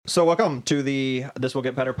So welcome to the This Will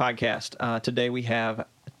Get Better podcast. Today we have...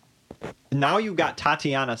 Now you got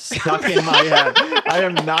Tatiana stuck in my head. I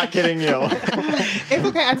am not kidding you. It's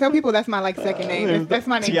okay. I tell people that's my second name. That's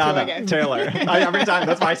my name Tiana too, I guess. Taylor. Every time.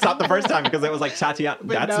 That's why I stopped the first time because it was like Tatiana.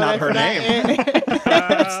 That's not her name.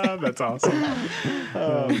 That's awesome.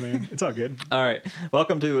 Oh man, it's all good. All right.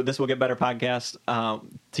 Welcome to This Will Get Better podcast.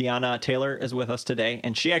 Tiana Taylor is with us today,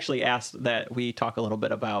 and she actually asked that we talk a little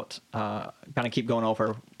bit about, kind of keep going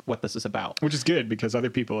over what this is about. Which is good because other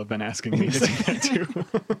people have been asking me to do that too.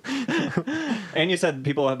 And you said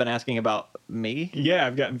people have been asking about me? Yeah,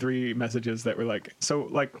 I've gotten 3 messages that were like, so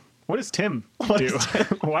what does Tim do?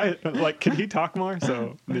 Why, can he talk more?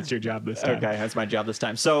 So it's your job this time. Okay, that's my job this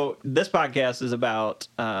time. So this podcast is about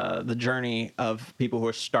the journey of people who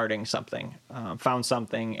are starting something, found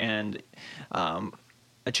something, and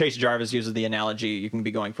Chase Jarvis uses the analogy, you can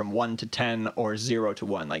be going from 1 to 10 or 0 to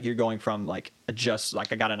 1. Like you're going from I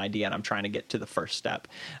got an idea and I'm trying to get to the first step.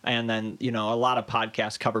 And then, a lot of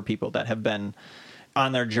podcasts cover people that have been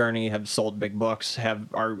on their journey, have sold big books,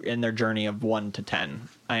 are in their journey of 1 to 10.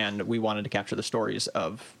 And we wanted to capture the stories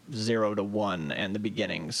of 0 to 1 and the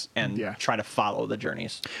beginnings and try to follow the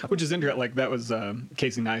journeys. Which is interesting. That was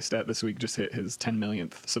Casey Neistat this week just hit his 10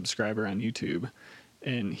 millionth subscriber on YouTube.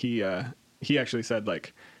 And he actually said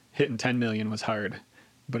hitting 10 million was hard,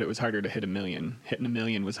 but it was harder to hit 1 million. Hitting 1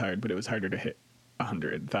 million was hard, but it was harder to hit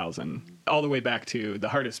 100,000. All the way back to the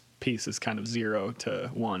hardest piece is kind of 0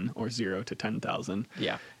 to 1 or 0 to 10,000.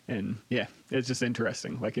 Yeah. And it's just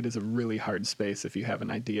interesting. It is a really hard space if you have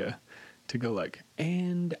an idea to go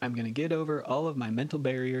and I'm going to get over all of my mental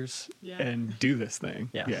barriers and do this thing.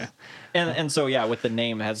 Yeah. And so, with the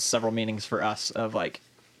name it has several meanings for us of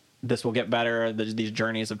this will get better. These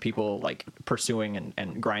journeys of people pursuing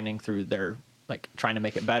and grinding through their trying to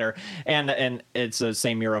make it better. And it's the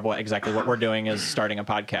same mirror of exactly what we're doing is starting a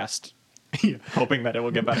podcast, hoping that it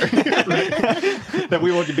will get better, that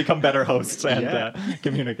we will become better hosts and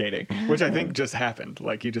communicating, which I think just happened.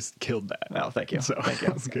 You just killed that. Oh, thank you. So thank you.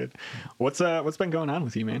 That's good. What's been going on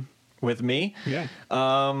with you, man? With me? Yeah.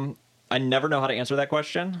 I never know how to answer that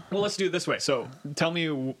question. Well, let's do it this way. So tell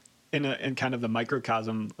me in kind of the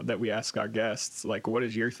microcosm that we ask our guests, what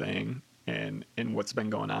is your thing and what's been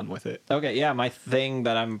going on with it? Okay, yeah, my thing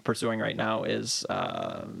that I'm pursuing right now is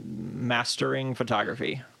mastering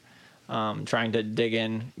photography. Trying to dig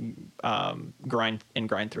in, grind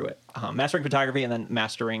through it. Mastering photography and then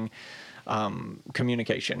mastering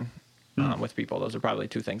communication with people. Those are probably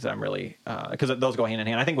 2 things that I'm really, because those go hand in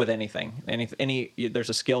hand. I think with anything, there's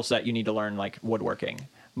a skill set you need to learn, like woodworking.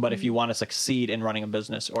 But if you want to succeed in running a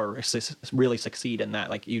business or really succeed in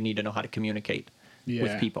that, you need to know how to communicate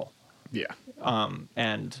with people. Yeah.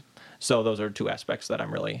 And so those are 2 aspects that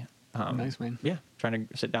I'm really nice, man. Yeah, trying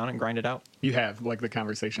to sit down and grind it out. You have the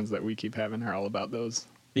conversations that we keep having are all about those.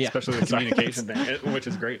 Yeah, especially the communication thing, which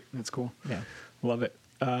is great. It's cool. Yeah, love it.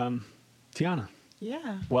 Tiana.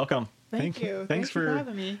 Yeah. Welcome. Thank you. Thanks for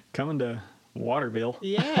having me. Coming to Waterville.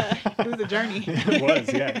 Yeah, it was a journey. It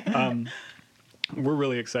was. Yeah. We're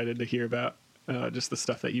really excited to hear about just the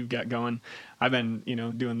stuff that you've got going. I've been,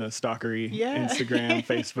 doing the stalkery, Instagram,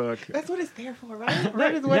 Facebook. That's what it's there for, right?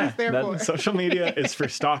 That is what it's there for. Social media is for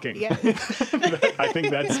stalking. Yeah. I think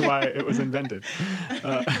that's why it was invented.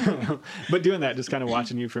 But doing that, just kind of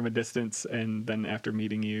watching you from a distance, and then after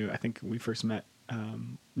meeting you, I think we first met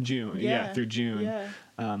June. Yeah, through June.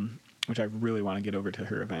 Yeah. Which I really want to get over to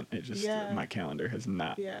her event. It just my calendar has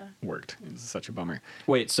not worked. It's such a bummer.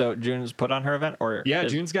 Wait, so June's put on her event, or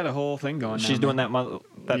June's got a whole thing going. She's doing that month.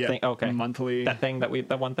 That thing. Okay, monthly. That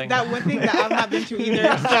one thing. That one thing that I've not been to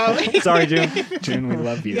either. So sorry, June. June, we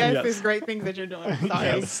love you. Yes, it's great things that you're doing. Sorry.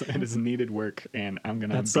 Yes, it is needed work, and I'm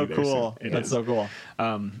gonna. That's so cool. That's so cool.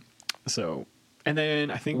 So, and then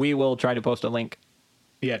I think we will try to post a link.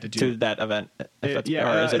 Yeah, to that event. Or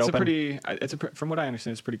is it open? From what I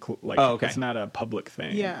understand, it's pretty cool. It's not a public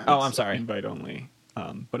thing. Yeah. Oh, I'm sorry. Invite only.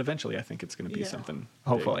 But eventually, I think it's going to be something.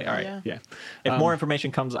 Hopefully, big. all right. Yeah. If more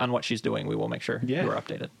information comes on what she's doing, we will make sure you're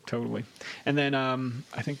updated. Totally. And then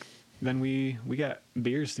I think we got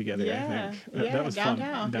beers together. Yeah. I think that was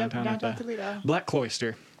downtown. fun. Downtown Toledo. Black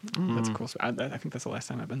Cloister. That's a cool spot. I think that's the last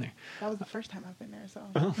time I've been there. That was the first time I've been there. So.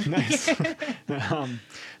 Oh, nice.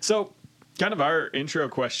 So. Kind of our intro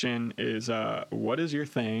question is, what is your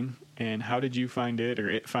thing, and how did you find it, or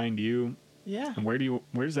it find you? Yeah. And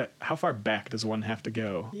where's that? How far back does one have to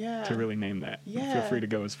go to really name that? Yeah. Feel free to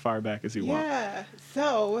go as far back as you want. Yeah.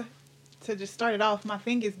 So, to just start it off, my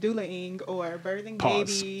thing is doula-ing or birthing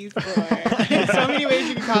babies or so many ways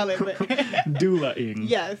you can call it. But Doula-ing.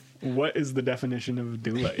 Yes. What is the definition of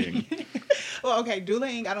doula-ing? Well, okay,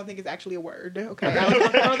 doulaing, I don't think is actually a word. Okay, I'll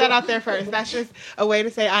throw that out there first. That's just a way to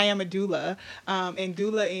say I am a doula. And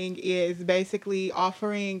doulaing is basically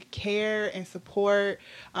offering care and support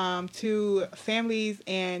to families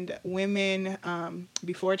and women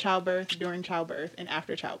before childbirth, during childbirth, and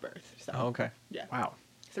after childbirth. So, okay. Yeah. Wow.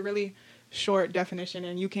 It's a really short definition,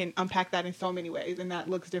 and you can unpack that in so many ways, and that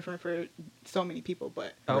looks different for so many people,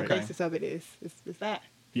 but the basis of it is that.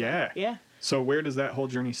 Yeah. Yeah. So where does that whole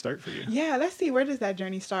journey start for you? Yeah, let's see. Where does that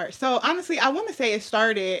journey start? So honestly, I want to say it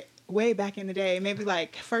started way back in the day, maybe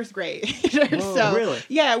like first grade. Whoa, So really?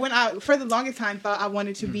 yeah, when I for the longest time thought I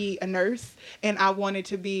wanted to be a nurse, and I wanted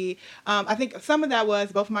to be I think some of that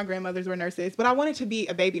was both of my grandmothers were nurses, but I wanted to be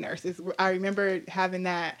a baby nurse. I remember having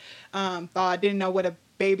that thought. Didn't know what a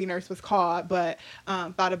baby nurse was called, but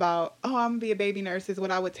thought about, I'm gonna be a baby nurse is what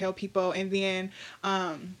I would tell people. And then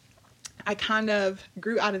I kind of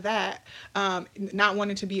grew out of that, not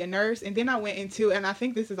wanting to be a nurse. And then I went into, and I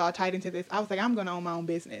think this is all tied into this, I was like, I'm going to own my own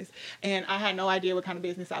business. And I had no idea what kind of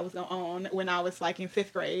business I was going to own when I was like in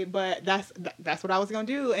 5th grade, but that's what I was going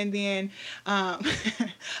to do. And then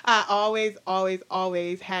I always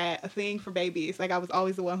had a thing for babies. Like I was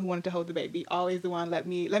always the one who wanted to hold the baby, always the one, let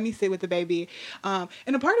me sit with the baby. And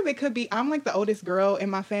a part of it could be, I'm like the oldest girl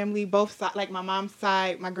in my family, both sides, like my mom's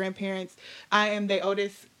side, my grandparents, I am the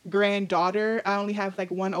oldest granddaughter. I only have like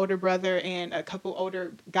one older brother and a couple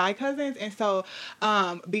older guy cousins, and so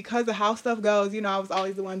because of how stuff goes, I was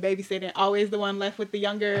always the one babysitting, always the one left with the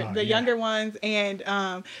younger ones, and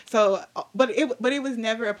so but it was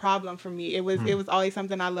never a problem for me. It was always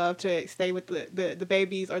something I loved, to stay with the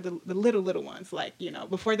babies, or the little ones, like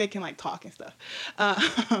before they can like talk and stuff,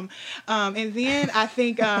 and then I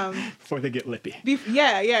think Before they get lippy.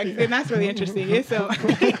 And that's really interesting. So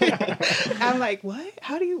I'm like,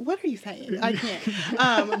 what are you saying? I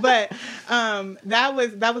can't. But that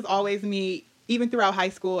was always me, even throughout high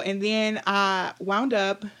school. And then I wound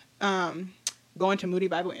up going to Moody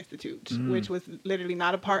Bible Institute, which was literally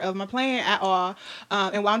not a part of my plan at all,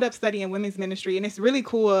 and wound up studying women's ministry. And it's really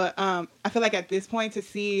cool. I feel like at this point to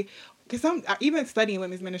see, because I'm even studying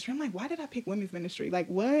women's ministry, I'm like, why did I pick women's ministry? Like,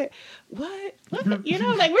 what, like, where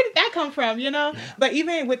did that come from, Yeah. But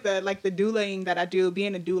even with the doulaing that I do,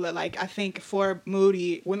 being a doula, like, I think for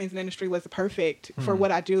Moody, women's ministry was perfect for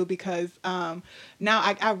what I do, because now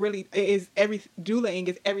I really, doulaing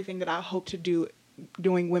is everything that I hope to do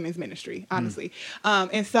doing women's ministry, honestly.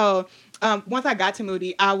 And so once I got to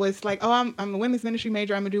Moody, I was like, I'm a women's ministry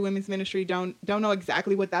major. I'm gonna do women's ministry. Don't know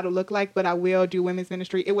exactly what that'll look like, but I will do women's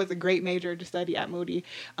ministry. It was a great major to study at Moody.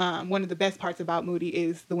 One of the best parts about Moody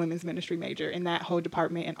is the women's ministry major, and that whole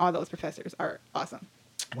department and all those professors are awesome.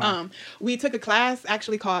 Wow. We took a class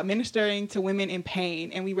actually called Ministering to Women in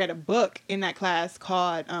Pain, and we read a book in that class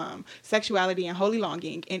called Sexuality and Holy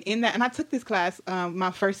Longing. And I took this class my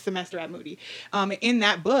first semester at Moody. In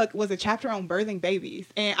that book was a chapter on birthing babies,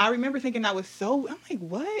 and I remember thinking I'm like,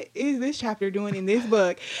 what is this chapter doing in this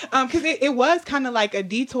book? Because it was kind of like a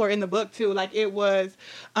detour in the book too. Like it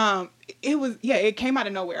came out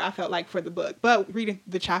of nowhere, I felt like, for the book, but reading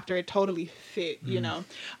the chapter, it totally fit,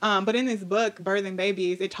 but in this book, Birthing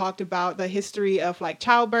Babies, it talked about the history of like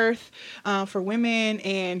childbirth for women,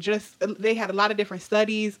 and just they had a lot of different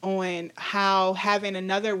studies on how having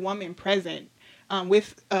another woman present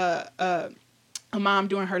with a mom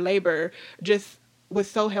during her labor just was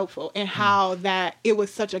so helpful, and how that it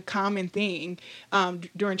was such a common thing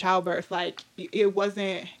during childbirth. Like it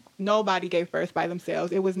wasn't, nobody gave birth by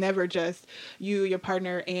themselves. It was never just you, your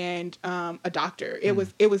partner, and a doctor. It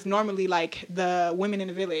was normally like the women in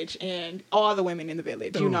the village and all the women in the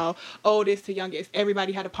village, oldest to youngest.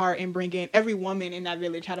 Everybody had a part in bringing, every woman in that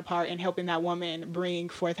village had a part in helping that woman bring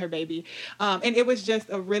forth her baby. And it was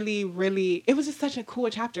just a really, really, it was just such a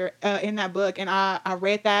cool chapter in that book. And I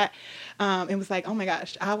read that and was like, oh my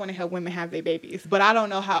gosh, I want to help women have their babies. But I don't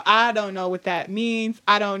know what that means.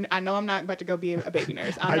 I know I'm not about to go be a baby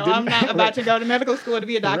nurse. I know I'm not about to go to medical school to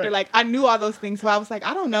be a doctor. Right. Like, I knew all those things. So I was like,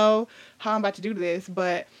 I don't know how I'm about to do this,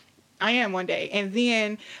 but I am one day. And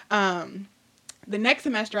then the next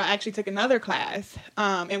semester, I actually took another class,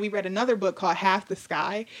 and we read another book called Half the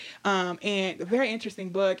Sky, and a very interesting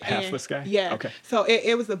book. Half the Sky? Yeah. Okay. So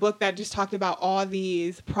it was a book that just talked about all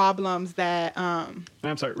these problems that... I'm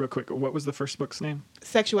sorry, real quick. What was the first book's name?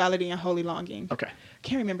 Sexuality and Holy Longing. Okay.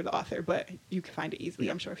 Can't remember the author, but you can find it easily.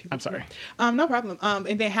 I'm sure if you. I'm sorry. No problem.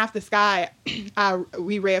 And then Half the Sky,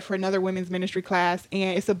 we read for another women's ministry class,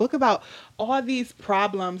 and it's a book about all these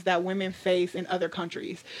problems that women face in other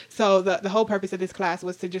countries. So the whole purpose of this class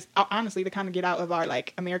was to just honestly to kind of get out of our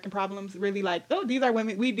like American problems. Really like, oh, these are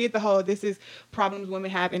women. We did the whole this is problems women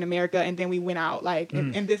have in America, and then we went out like,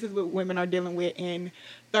 and this is what women are dealing with in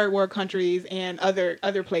third world countries and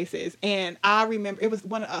other places. And I remember it was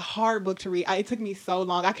a hard book to read. It took me so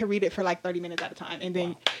long. I could read it for like 30 minutes at a time and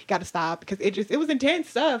then got to stop because it was intense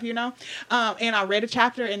stuff, you know? And I read a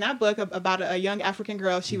chapter in that book about a young African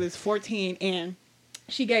girl. She was 14 and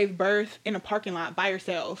she gave birth in a parking lot by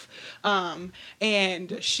herself.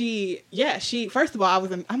 And she, first of all,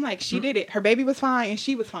 I'm like, she did it. Her baby was fine and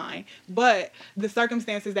she was fine. But the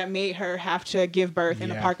circumstances that made her have to give birth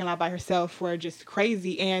in a parking lot by herself were just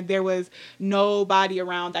crazy. And there was nobody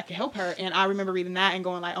around that could help her. And I remember reading that and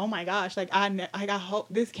going like, oh my gosh, like I hope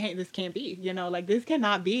this can't be, you know, like this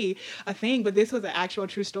cannot be a thing. But this was an actual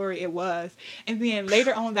true story. It was. And then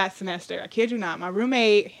later on that semester, I kid you not, my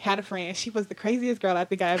roommate had a friend. She was the craziest girl I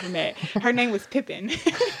think I ever met. Her name was Pippin. like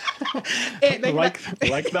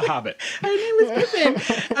the Hobbit. Her name was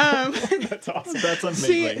Pippin. That's awesome. That's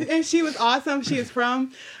amazing. She was awesome. She is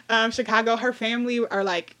from Chicago. Her family are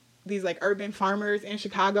like these like urban farmers in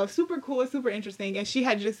Chicago. Super cool, super interesting. And she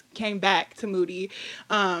had just came back to Moody.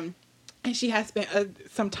 And she had spent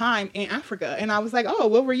some time in Africa. And I was like, oh,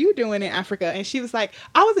 what were you doing in Africa? And she was like,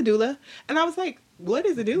 I was a doula. And I was like, what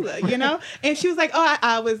is a doula, you know? And she was like, oh,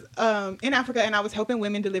 I was in Africa and I was helping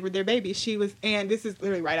women deliver their babies. And this is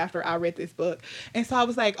literally right after I read this book. And so I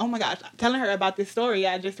was like, oh my gosh, telling her about this story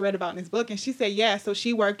I just read about in this book. And she said, yeah. So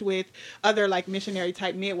she worked with other like missionary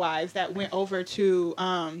type midwives that went over to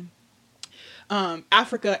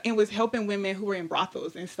Africa and was helping women who were in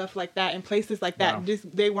brothels and stuff like that and places like that. Wow.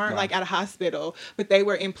 They weren't like at a hospital, but they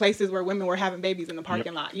were in places where women were having babies in the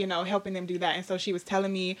parking lot, you know, helping them do that. And so she was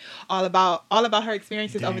telling me all about her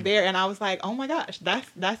experiences over there. And I was like, oh my gosh,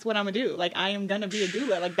 that's what I'm gonna do. Like, I am gonna be a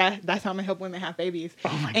doula. Like that's how I'm gonna help women have babies.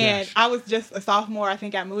 Oh my and gosh. I was just a sophomore, I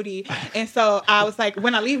think, at Moody. And so I was like,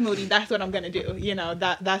 when I leave Moody, that's what I'm gonna do. You know,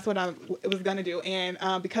 that's what I was gonna do. And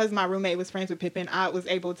because my roommate was friends with Pippin, I was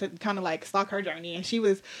able to kind of like stalk her journey. And she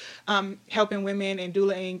was helping women and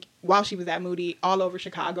doulaing while she was at Moody all over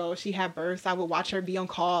Chicago. She had births. I would watch her be on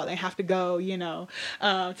call and have to go, you know,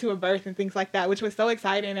 to a birth and things like that, which was so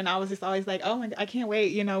exciting. And I was just always like, oh my God, I can't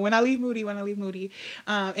wait, you know, when I leave Moody.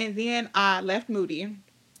 And then I left Moody,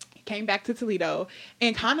 came back to Toledo,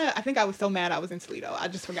 and I think I was so mad I was in Toledo. I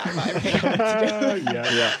just forgot about everything I wanted to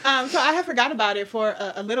do. So I had forgot about it for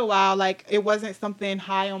a little while. Like, it wasn't something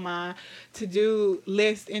high on my to-do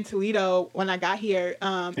list in Toledo when I got here.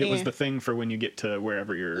 It was the thing for when you get to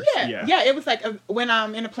wherever you're... Yeah, it was like when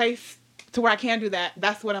I'm in a place to where I can do that,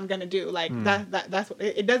 that's what I'm going to do. Like, that's what,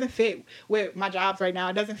 it doesn't fit with my jobs right now.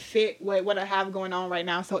 It doesn't fit with what I have going on right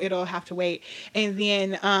now, so it'll have to wait. And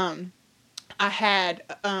then... I had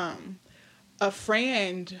a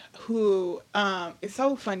friend who it's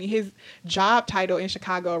so funny. His job title in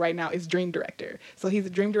Chicago right now is dream director. So he's a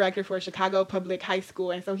dream director for a Chicago public high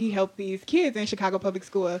school, and so he helped these kids in Chicago public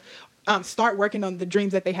school start working on the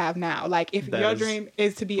dreams that they have now. Like, if your dream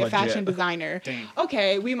is to be a fashion designer,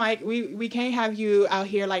 okay, we can't have you out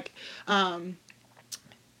here like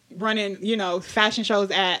running, you know, fashion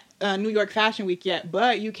shows at New York Fashion Week yet,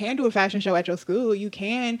 but you can do a fashion show at your school. You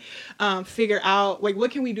can figure out, like,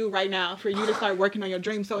 what can we do right now for you to start working on your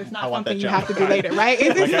dream, so it's not something you have to do later, right?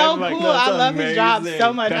 It's like, so cool. I love his job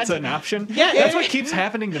so much. That's an option? Yeah. That's what keeps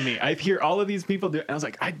happening to me. I hear all of these people do it, and I was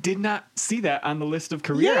like, I did not see that on the list of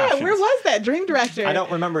career options. Yeah, where was that? Dream director. I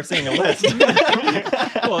don't remember seeing a list.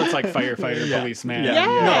 Well, it's like firefighter, policeman.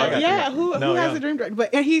 Who has a dream director?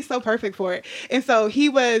 And he's so perfect for it. And so he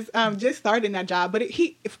was just starting that job, but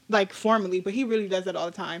he like formally, but he really does it all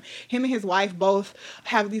the time. Him and his wife both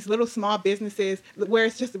have these little small businesses where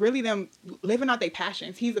it's just really them living out their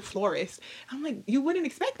passions. He's a florist. I'm like, you wouldn't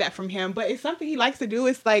expect that from him, but it's something he likes to do.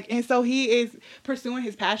 It's like, and so he is pursuing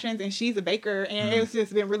his passions, and she's a baker, and it's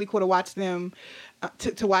just been really cool to watch them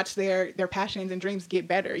to watch their passions and dreams get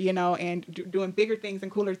better, you know, and doing bigger things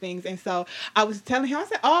and cooler things. And so I was telling him, I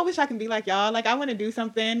said, oh, I wish I can be like y'all. Like, I want to do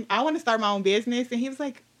something. I want to start my own business. And he was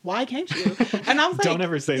like, why can't you? And I was like, don't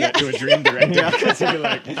ever say that to a dream director, because he'd be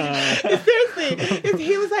like, seriously,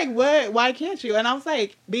 he was like, what? Why can't you? And I was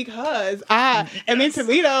like, because I am in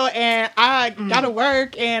Toledo and I gotta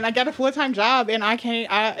work and I got a full-time job and I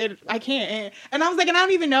can't. And I was like, and I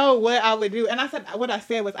don't even know what I would do. And what I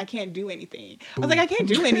said was, I can't do anything. I was like, I can't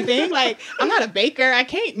do anything. Like, I'm not a baker. I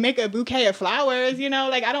can't make a bouquet of flowers.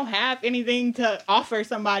 Like, I don't have anything to offer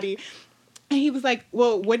somebody. And he was like,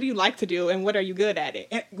 well, what do you like to do? And what are you good at it?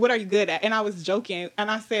 And what are you good at? And I was joking.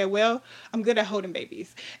 And I said, well, I'm good at holding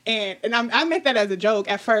babies. And I meant that as a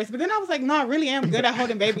joke at first. But then I was like, no, I really am good at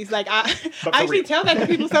holding babies. Like, I actually tell that to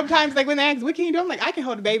people sometimes, like when they ask, what can you do? I'm like, I can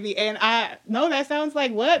hold a baby. And I know that sounds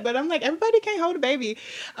like what? But I'm like, everybody can't hold a baby.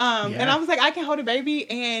 And I was like, I can hold a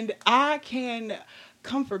baby and I can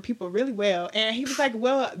comfort people really well. And he was like,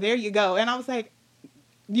 well, there you go. And I was like,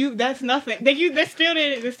 that's nothing. They still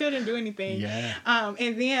didn't do anything. Yeah.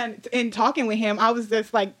 And then in talking with him, I was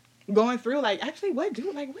just like going through like, actually, what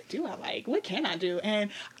do I like? What can I do? And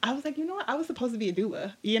I was like, you know what? I was supposed to be a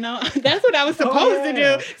doula. That's what I was supposed to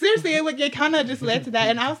do. Seriously, it kind of just led to that.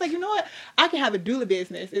 And I was like, you know what? I can have a doula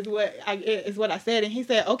business is what I said. And he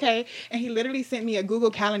said, okay. And he literally sent me a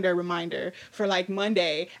Google Calendar reminder for like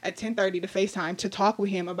Monday at 10:30 to FaceTime to talk with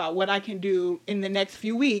him about what I can do in the next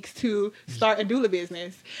few weeks to start a doula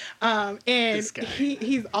business. And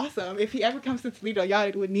he's awesome. If he ever comes to Toledo, y'all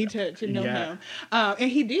would need to know him. And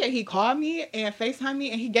he did. He called me and FaceTimed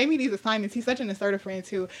me and he gave me these assignments. He's such an assertive friend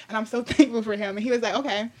too. And I'm so thankful for him. And he was like,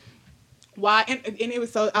 okay, why? And it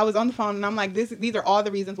was so, I was on the phone and I'm like, these are all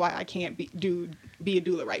the reasons why I can't be a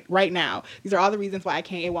doula right now. These are all the reasons why I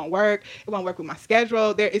can't. It won't work. It won't work with my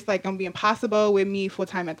schedule. It's like going to be impossible with me full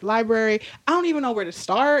time at the library. I don't even know where to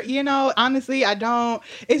start. Honestly, I don't.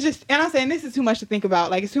 It's just, and I'm saying this is too much to think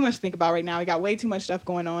about. Like, it's too much to think about right now. We got way too much stuff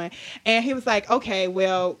going on. And he was like, okay,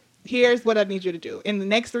 well, here's what I need you to do. In the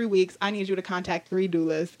next 3 weeks, I need you to contact 3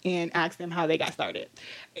 doulas and ask them how they got started.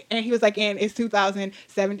 And he was like, and it's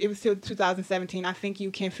 2007. It was still 2017. I think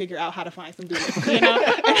you can figure out how to find some doulas, And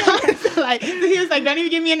I was like, so he was like, don't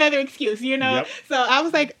even give me another excuse, Yep. So I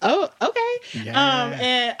was like, oh, okay. Yeah.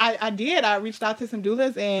 And I did. I reached out to some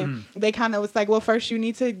doulas and they kind of was like, well, first you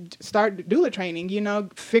need to start doula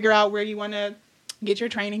training, figure out where you want to get your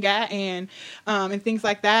training at and things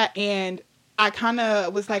like that. And I kind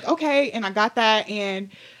of was like, okay, and I got that,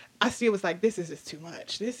 and I still was like, this is just too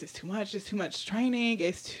much. This is too much. It's too much training.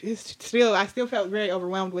 I still felt very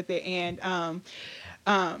overwhelmed with it. And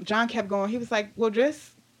John kept going. He was like, well,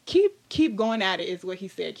 just keep going at it is what he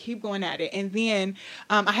said. Keep going at it. And then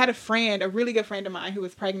I had a really good friend of mine who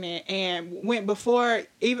was pregnant, and when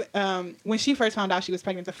she first found out she was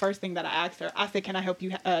pregnant, the first thing that I asked her, I said, can I help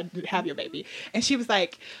you have your baby? And she was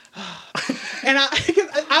like, oh. And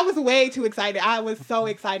I was way too excited. I was so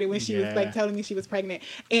excited when she was like telling me she was pregnant,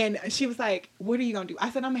 and she was like, what are you gonna do? I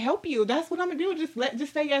said, I'm gonna help you. That's what I'm gonna do.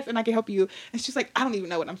 Just say yes and I can help you. And she's like, I don't even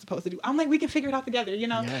know what I'm supposed to do. I'm like, we can figure it out together,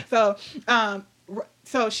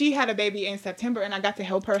 So she had a baby in September, and I got to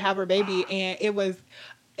help her have her baby, and it was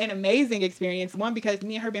an amazing experience. One, because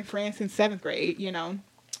me and her been friends since 7th grade,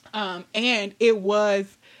 and it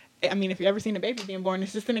was, I mean, if you've ever seen a baby being born,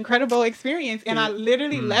 it's just an incredible experience. And I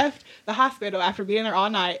literally left the hospital after being there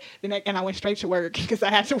all night, and I went straight to work because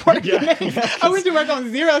I had to work. I went to work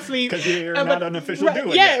on 0 sleep. Because you're not an official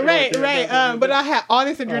doula. Yeah, right. But I had all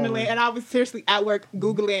this adrenaline, and I was seriously at work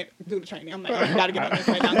Googling doula training. I'm like, I gotta get on this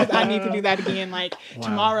right now because I need to do that again,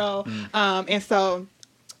 tomorrow. And so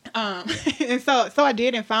I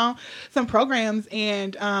did and found some programs,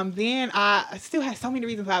 and then I still had so many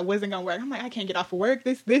reasons why I wasn't gonna work. I'm like, I can't get off of work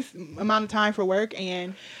this amount of time for work,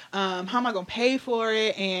 and how am I gonna pay for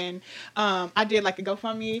it? And I did like a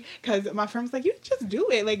GoFundMe because my friend was like, you just do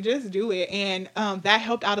it, and that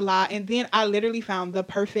helped out a lot. And then I literally found the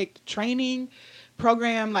perfect training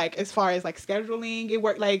program, like as far as like scheduling. It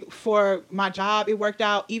worked like for my job, it worked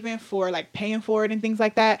out, even for like paying for it and things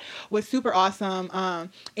like that was super awesome.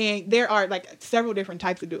 And there are like several different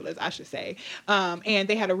types of doulas, I should say. And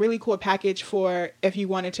they had a really cool package for if you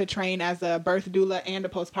wanted to train as a birth doula and a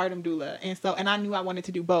postpartum doula. And I knew I wanted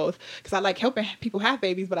to do both because I like helping people have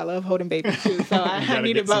babies, but I love holding babies too. So I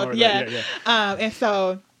needed both. And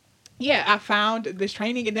so I found this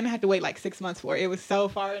training, and then I had to wait like 6 months for it. It was so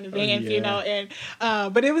far in advance, and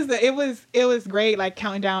but it was great, like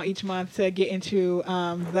counting down each month to get into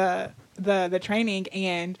the the training,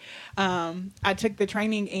 and I took the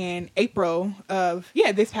training in April of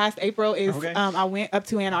this past April is Okay. I went up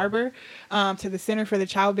to Ann Arbor to the Center for the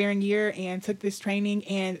Childbearing Year and took this training,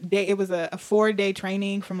 and it was a 4-day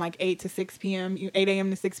training from like 8 a.m.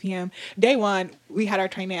 to 6 p.m. Day one, we had our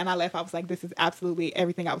training, and I left. I was like, this is absolutely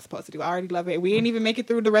everything I was supposed to do. I already love it. We didn't even make it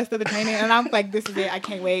through the rest of the training, and I'm like, this is it. I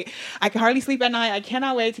can't wait. I can hardly sleep at night. I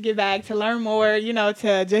cannot wait to get back, to learn more,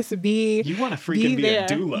 to just be. You want to freaking be there. a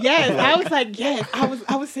doula. Yes. I was like, yes.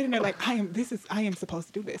 I was sitting there like, I am supposed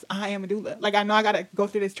to do this. I am a doula. Like, I know I got to go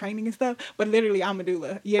through this training and stuff, but literally I'm a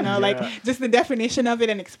doula, like just the definition of it,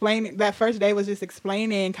 and explaining that first day was just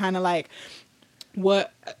explaining kind of like,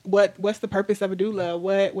 what's the purpose of a doula,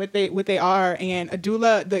 what they are. And a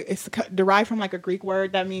doula, it's derived from like a Greek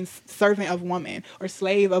word that means servant of woman or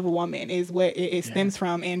slave of a woman is what it stems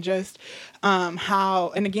from. And just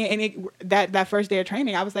how, and again, and that first day of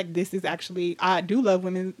training, I was like, this is actually, I do love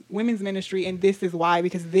women's ministry, and this is why,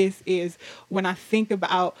 because this is when I think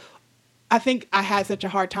I had such a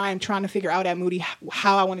hard time trying to figure out at Moody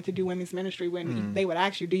how I wanted to do women's ministry when they would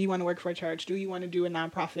ask you, do you want to work for a church? Do you want to do a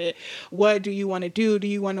nonprofit? What do you want to do? Do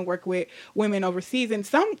you want to work with women overseas? And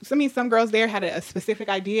some girls there had a specific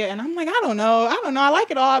idea, and I'm like, I don't know. I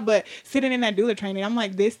like it all, but sitting in that doula training, I'm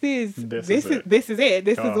like, this is it.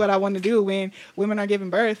 This is what I want to do. When women are giving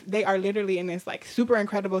birth, they are literally in this like super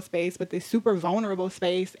incredible space, but this super vulnerable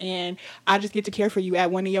space, and I just get to care for you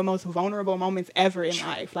at one of your most vulnerable moments ever in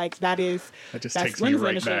life. Like that just that's takes me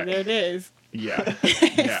right ministry. back. There it is. Yeah.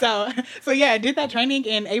 So I did that training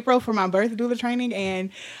in April for my birth doula training,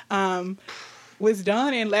 and was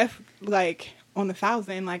done and left like on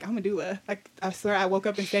 1,000. Like, I'm a doula. Like, I swear I woke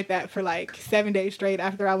up and said that for like 7 days straight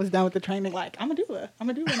after I was done with the training. Like, I'm a doula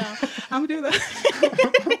now. I'm a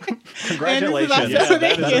doula. Congratulations.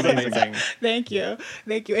 That is amazing. Thank you.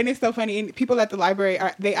 And it's so funny. And people at the library,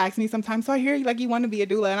 they ask me sometimes, so I hear you want to be a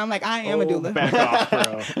doula. And I'm like, I am a doula. Back off,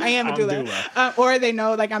 bro. I am a doula. Or they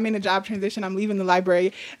know, like, I'm in a job transition. I'm leaving the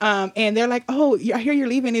library. And they're like, oh, I hear you're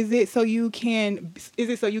leaving. Is it so you can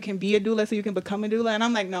be a doula, so you can become a doula? And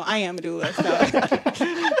I'm like, no, I am a doula.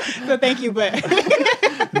 So thank you, but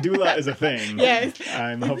doula is a thing. Yes.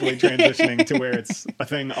 I'm hopefully transitioning to where it's a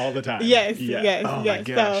thing all the time. Yes. My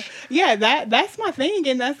gosh. So that's my thing,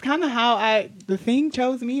 and that's kind of how the thing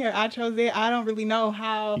chose me, or I chose it. I don't really know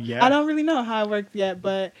how. Yeah. I don't really know how it works yet,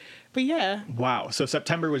 but yeah. Wow. So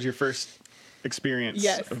September was your first experience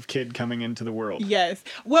of kid coming into the world. Yes.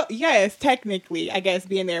 Well, yes, technically, I guess,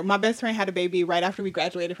 being there. My best friend had a baby right after we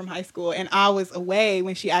graduated from high school, and I was away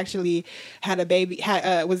when she actually had a baby,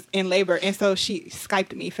 was in labor, and so she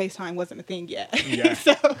Skyped me. FaceTime wasn't a thing yet. Yeah.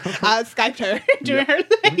 So I Skyped her during her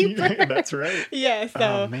labor. That's right. Yeah. So,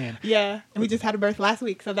 oh, man. Yeah. And we just had a birth last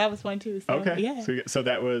week, so that was fun, too. So, okay. Yeah. So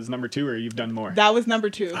that was number 2, or you've done more? That was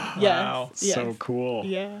number 2. Yes. Wow. Yes. So cool.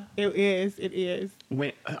 Yeah. It is.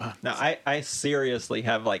 When, Now, I seriously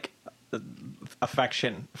have like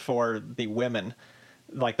affection for the women,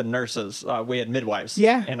 like the nurses. We had midwives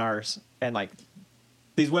in ours, and like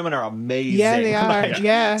these women are amazing. Yeah, they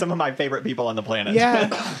are. Some of my favorite people on the planet. Yeah.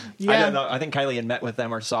 I don't know. I think Kylie had met with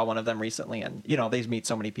them or saw one of them recently, and they meet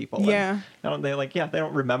so many people. Yeah. And, they they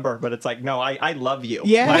don't remember, but it's like, no, I love you.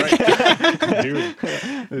 Yeah. Like,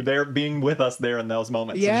 dude, they're being with us there in those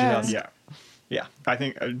moments. Yeah. Yeah, I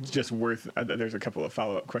think just worth. There's a couple of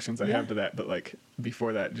follow-up questions I have to that, but like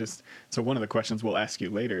before that, so one of the questions we'll ask you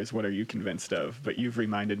later is, what are you convinced of? But you've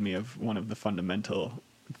reminded me of one of the fundamental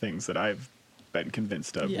things that I've been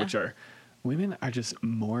convinced of, which are women are just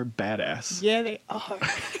more badass. Yeah, they are.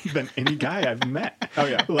 Than any guy I've met. Oh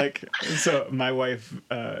yeah, like so my wife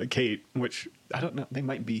Kate, which I don't know, they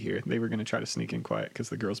might be here. They were going to try to sneak in quiet because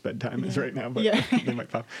the girls' bedtime is right now, but they might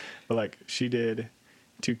pop. But like she did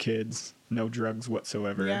 2 kids, no drugs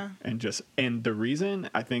whatsoever, and the reason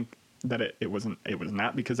I think that it was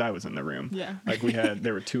not because I was in the room. Yeah, like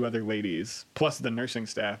there were 2 other ladies plus the nursing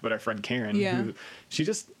staff, but our friend Karen, who she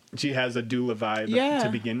has a doula vibe to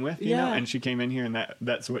begin with, you know, and she came in here and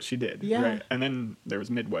that's what she did, right? And then there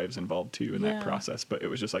was midwives involved too in that process, but it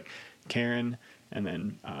was just like Karen and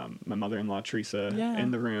then my mother-in-law Teresa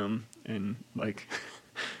in the room, and like.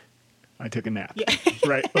 I took a nap. Yeah.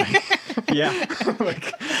 Right?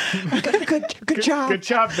 Like, good job. Good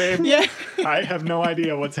job, babe. Yeah. I have no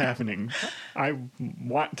idea what's happening. I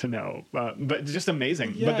want to know. But just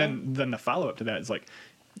amazing. Yeah. But then the follow-up to that is like,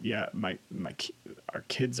 our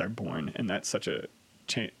kids are born, and that's such a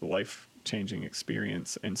life-changing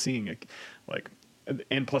experience, and seeing it, like,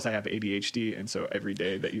 and plus I have ADHD, and so every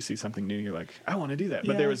day that you see something new, you're like, I want to do that.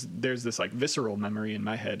 But there's this like visceral memory in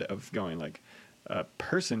my head of going like, a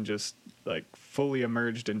person just like fully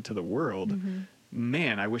emerged into the world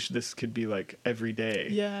man, I wish this could be like every day.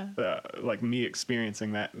 Yeah. Like me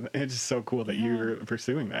experiencing that. It's just so cool that you're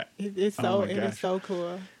pursuing that. It is so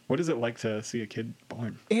cool. What is it like to see a kid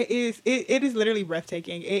born? It is literally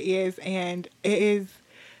breathtaking. It is, and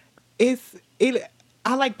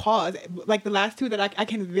I like pause, like the last two that I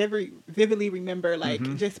can vividly remember, like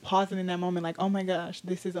just pausing in that moment, like, oh my gosh,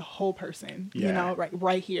 this is a whole person, you know,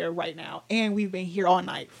 right here, right now. And we've been here all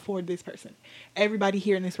night for this person. Everybody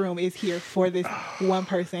here in this room is here for this one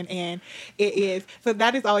person. And it is, so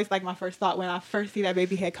that is always like my first thought when I first see that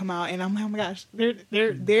baby head come out, and I'm like, oh my gosh, there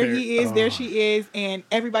he is, there she is. And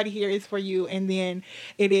everybody here is for you. And then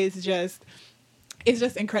it's just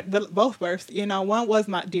incredible. Both births, you know, one was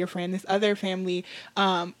my dear friend. This other family,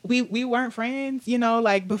 we weren't friends, you know,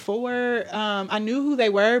 like before. I knew who they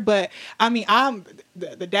were, but I mean,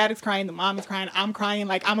 the dad is crying, the mom is crying, I'm crying,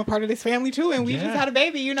 like I'm a part of this family too, and we just had a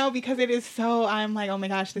baby, you know, because it is so. I'm like, oh my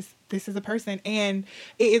gosh, this is a person, and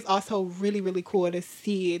it is also really, really cool to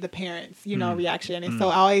see the parents, you know, reaction. And so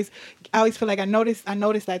I always feel like I noticed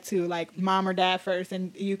that too, like mom or dad first,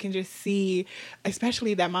 and you can just see,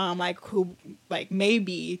 especially that mom, like who, like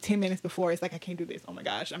maybe 10 minutes before, it's like, I can't do this. Oh my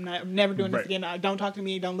gosh, I'm never doing this again. Don't talk to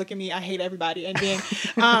me. Don't look at me. I hate everybody. And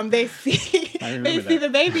then they see the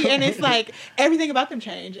baby, and it's like everything about them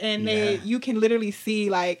change, and you can literally see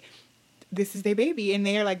like, this is their baby, and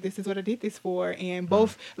they're like, this is what I did this for. And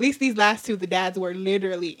both, at least these last two, the dads were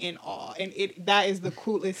literally in awe, and that is the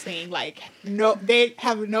coolest thing. Like, no, they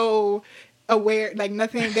have no aware, like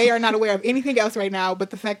nothing, they are not aware of anything else right now but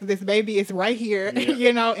the fact that this baby is right here,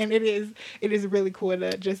 you know. And it is really cool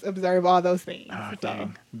to just observe all those things.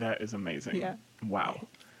 Dang, that is amazing. Yeah. Wow.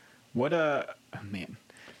 What man.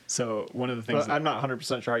 So one of the things I'm not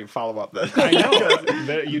 100% sure how you follow up this. I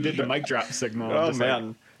know you did the mic drop signal. Oh man,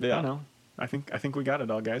 like, yeah. I don't know. I think we got it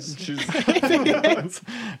all, guys.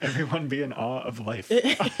 Everyone be in awe of life.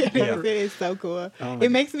 It is so cool. It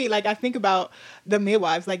makes me, like, I think about the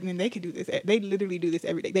midwives, like, man, they could do this. They literally do this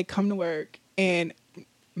every day. They come to work, and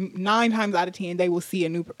 9 times out of 10 they will see a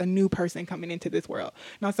new person coming into this world.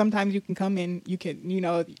 Now sometimes you can come in, you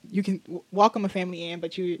can welcome a family in,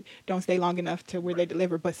 but you don't stay long enough to where they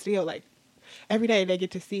deliver. But still, like, every day they get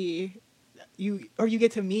to see you, or you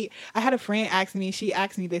get to meet. I had a friend she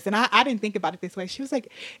asked me this, and I didn't think about it this way. She was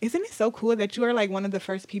like, isn't it so cool that you are like one of the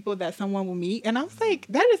first people that someone will meet? And I was like,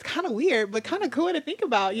 that is kind of weird, but kind of cool to think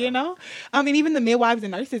about, you know? I mean, even the midwives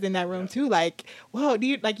and nurses in that room too, like, well,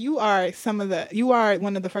 you are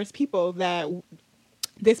one of the first people that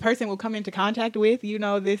this person will come into contact with, you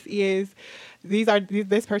know. These are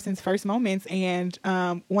this person's first moments. And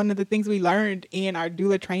one of the things we learned in our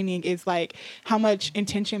doula training is like how much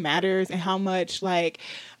intention matters, and how much like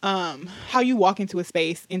how you walk into a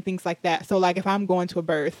space and things like that. So like if I'm going to a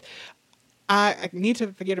birth, I need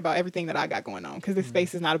to forget about everything that I got going on, because this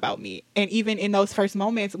space is not about me. And even in those first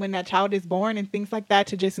moments when that child is born and things like that,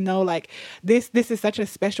 to just know like this is such a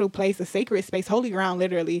special place, a sacred space, holy ground,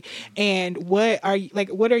 literally. And what are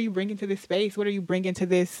you bringing to this space? What are you bringing to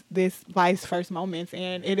this life's first moments?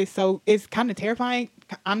 And it's kind of terrifying,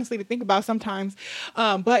 honestly, to think about sometimes.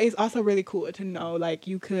 But it's also really cool to know like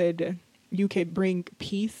you could bring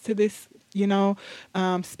peace to this, you know,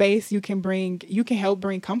 space. You can help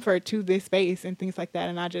bring comfort to this space and things like that.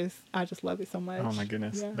 And I just love it so much. Oh my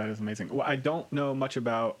goodness. Yeah. That is amazing. Well, I don't know much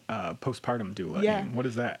about postpartum doula. Yeah. What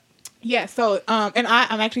is that? Yeah, so and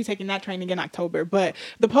I'm actually taking that training in October. But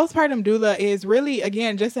the postpartum doula is really,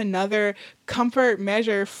 again, just another comfort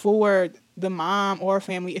measure for the mom or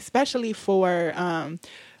family, especially for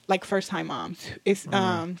like first time moms. It's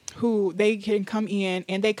who they can come in,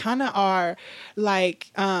 and they kind of are like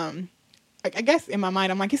I guess in my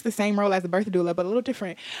mind, I'm like, it's the same role as a birth doula, but a little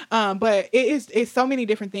different. But it's so many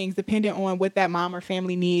different things depending on what that mom or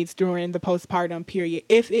family needs during the postpartum period.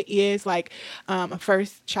 If it is like a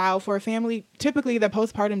first child for a family, typically the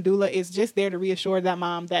postpartum doula is just there to reassure that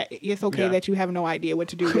mom that it's okay that you have no idea what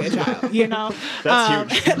to do with a child, you know?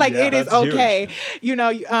 That's huge. Like it is okay, huge. You know?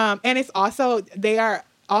 And it's also, they are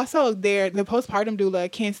also there, the postpartum doula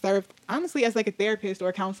can serve honestly as like a therapist or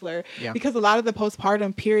a counselor, because a lot of the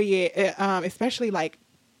postpartum period, especially like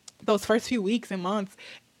those first few weeks and months,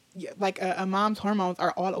 like a mom's hormones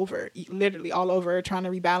are all over, literally all over, trying to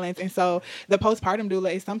rebalance. And so the postpartum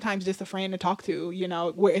doula is sometimes just a friend to talk to, you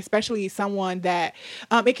know, where especially someone that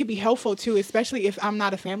it could be helpful to, especially if I'm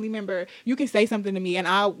not a family member. You can say something to me and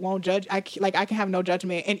I won't judge. I can have no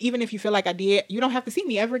judgment. And even if you feel like I did, you don't have to see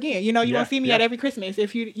me ever again. You know, you won't see me at every Christmas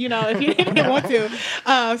if you didn't want to.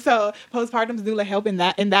 So postpartum doula help in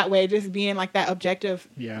that way, just being like that objective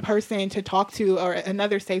person to talk to, or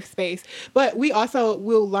another safe space. But we also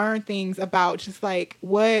will learn things about just like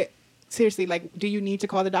what seriously, like, do you need to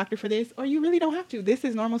call the doctor for this? Or you really don't have to. This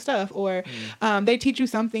is normal stuff. Or they teach you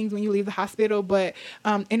some things when you leave the hospital, but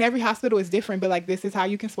and every hospital is different, but like, this is how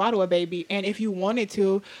you can swaddle a baby. And if you wanted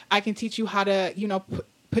to, I can teach you how to, you know,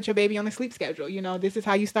 put your baby on a sleep schedule. You know, this is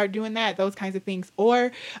how you start doing that, those kinds of things.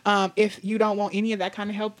 Or if you don't want any of that kind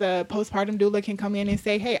of help, the postpartum doula can come in and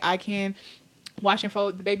say, hey, I can wash and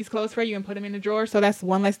fold the baby's clothes for you and put them in the drawer. So that's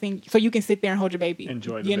one less thing. So you can sit there and hold your baby,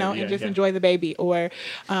 enjoy the you know, baby, and just enjoy the baby. Or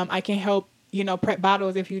I can help, you know, prep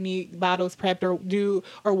bottles if you need bottles prepped,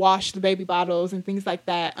 or wash the baby bottles and things like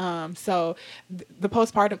that. So the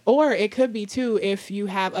postpartum, or it could be too, if you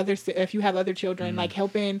have other children, like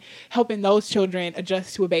helping those children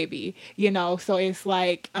adjust to a baby, you know. So it's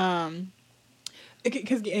like,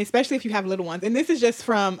 because especially if you have little ones, and this is just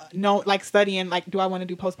from studying, like, do I want to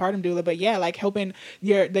do postpartum doula? But yeah, like helping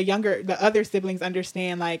the other siblings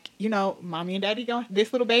understand, like, you know, mommy and daddy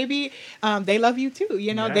this little baby, they love you too,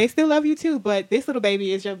 you know, they still love you too, but this little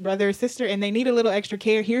baby is your brother or sister and they need a little extra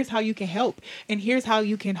care. Here's how you can help, and here's how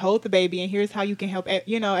you can hold the baby, and here's how you can help,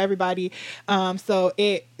 you know, everybody. So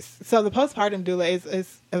the postpartum doula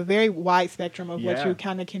is a very wide spectrum of what you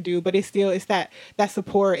kind of can do, but it's that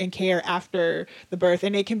support and care after the birth.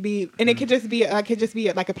 And it can be, and it could just be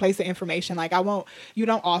like a place of information. Like, you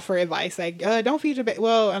don't offer advice like, don't feed your baby.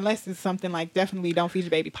 Well, unless it's something like, definitely don't feed your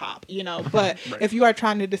baby pop, you know, but if you are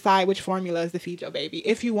trying to decide which formulas to feed your baby,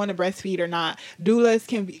 if you want to breastfeed or not, doulas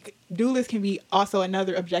can be also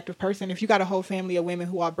another objective person. If you got a whole family of women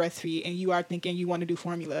who are breastfeed and you are thinking you want to do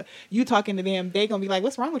formula, you talking to them, they gonna be like,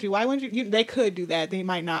 what's wrong with you? Why wouldn't you? They could do that. They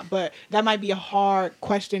might not, but that might be a hard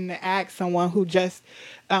question to ask someone who just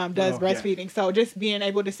does breastfeeding. So just being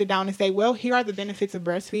able to sit down and say, well, here are the benefits of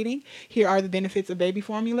breastfeeding. Here are the benefits of baby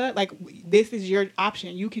formula. Like, this is your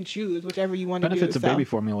option. You can choose whichever you want to do. Benefits of baby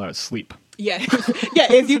formula is sleep. Yeah,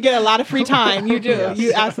 is you get a lot of free time. You do, yes.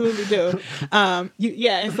 You absolutely do.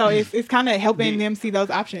 And so it's kind of helping them see those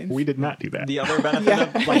options. We did not do that. The other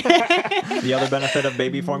benefit of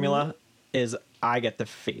baby formula is I get to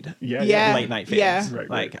feed. Late night feedings. Yeah.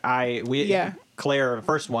 Like Claire, the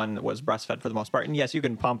first one was breastfed for the most part, and yes, you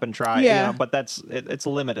can pump and try. You know, but it's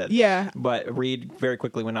limited. Yeah. But Reed very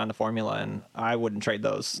quickly went on to formula, and I wouldn't trade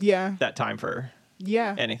those. That time for.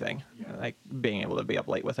 Anything. Like being able to be up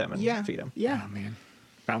late with him and feed him. Yeah. Oh man.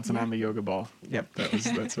 Bouncing on the yoga ball. Yep.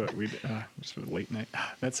 That's what we just for late night.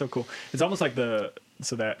 That's so cool. It's almost like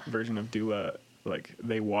that version of doula, like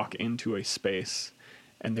they walk into a space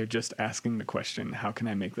and they're just asking the question, how can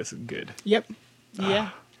I make this good? Yep. Yeah.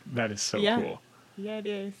 That is so cool. Yeah, it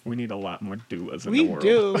is. We need a lot more doulas in the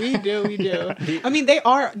world. We do. I mean, there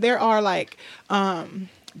are like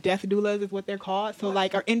death doulas is what they're called. So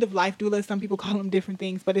like, or end of life doulas, some people call them different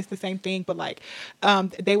things, but it's the same thing. But like,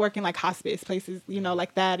 they work in like hospice places, you know,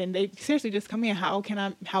 like that, and they seriously just come in. How can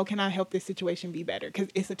I help this situation be better? Because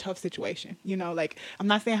it's a tough situation, you know. Like, I'm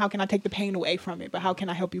not saying how can I take the pain away from it, but how can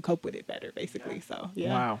I help you cope with it better, basically. So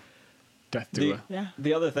yeah. Wow. Death doula.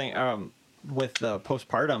 The other thing with the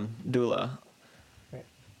postpartum doula,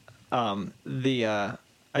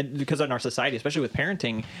 because in our society, especially with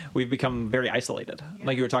parenting, we've become very isolated.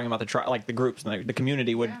 Like you were talking about the groups, and the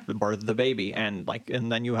community would birth the baby, and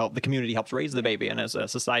then the community helps raise the baby. And as a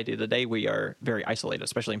society today, we are very isolated,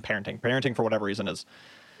 especially in parenting. Parenting, for whatever reason, is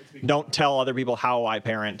don't tell other people how I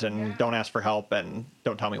parent, and don't ask for help, and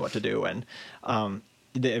don't tell me what to do. And I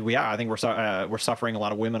think we're suffering. A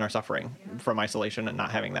lot of women are suffering from isolation and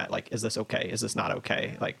not having that. Like, is this okay? Is this not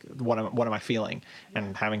okay? Like, what am I feeling?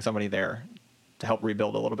 And having somebody there to help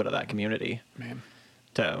rebuild a little bit of that community,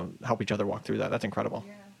 to help each other walk through that. That's incredible.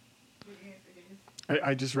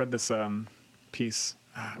 I just read this piece.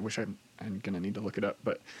 I wish I'm going to need to look it up,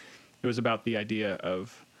 but it was about the idea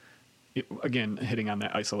of, again, hitting on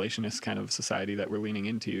that isolationist kind of society that we're leaning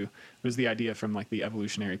into. It was the idea from like the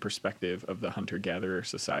evolutionary perspective of the hunter-gatherer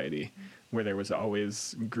society, where there was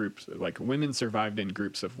always groups, like women survived in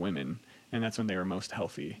groups of women, and that's when they were most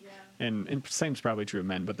healthy. And same's probably true of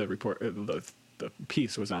men, but the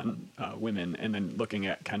piece was on women, and then looking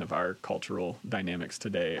at kind of our cultural dynamics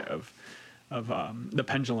today of the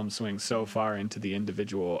pendulum swings so far into the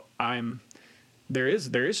individual. There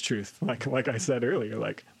is truth, like I said earlier,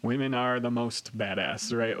 like women are the most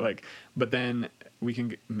badass, right? Like, but then we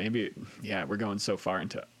can we're going so far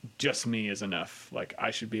into just me is enough. Like, I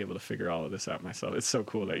should be able to figure all of this out myself. It's so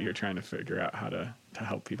cool that you're trying to figure out how to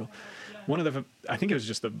help people. I think it was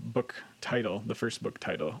just the first book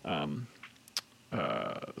title,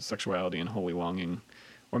 Sexuality and Holy Longing,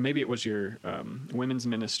 or maybe it was your women's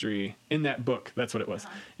ministry. In that book, that's what it was.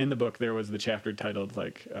 In the book, there was the chapter titled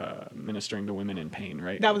like Ministering to Women in Pain,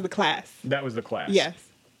 right? That was the class. That was the class. Yes.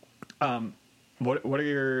 What are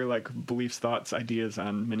your like beliefs, thoughts, ideas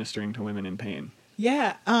on ministering to women in pain?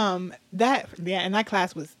 Yeah, and that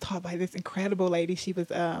class was taught by this incredible lady. She was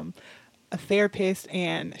a therapist,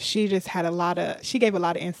 and she just had she gave a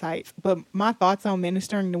lot of insights. But my thoughts on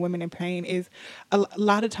ministering to women in pain is a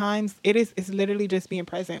lot of times it's literally just being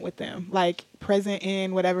present with them, like present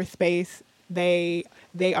in whatever space they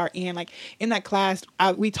are in. Like in that class,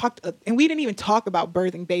 we talked, and we didn't even talk about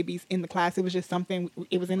birthing babies in the class. It was just something,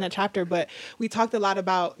 it was in that chapter, but we talked a lot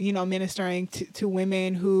about, ministering to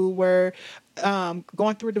women who were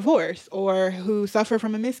going through a divorce, or who suffer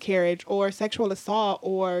from a miscarriage or sexual assault,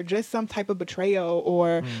 or just some type of betrayal,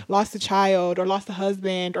 or lost a child, or lost a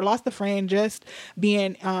husband, or lost a friend, just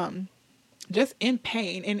being just in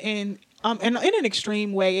pain. And in an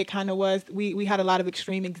extreme way, it kind of was. We had a lot of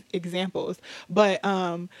extreme examples, but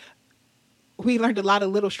we learned a lot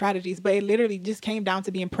of little strategies. But it literally just came down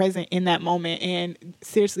to being present in that moment, and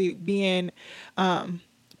seriously being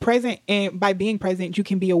present. And by being present, you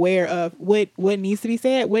can be aware of what needs to be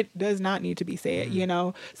said, what does not need to be said.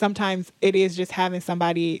 Sometimes it is just having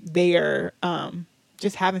somebody there,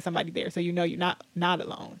 so you're not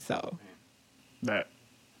alone. So that.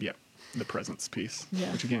 The presence piece,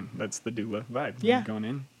 yeah. Which again, that's the doula vibe. Yeah. Going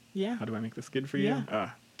in. Yeah. How do I make this good for you? Yeah.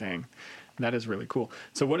 Dang. That is really cool.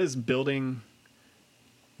 So what is building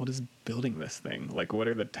this thing? Like, what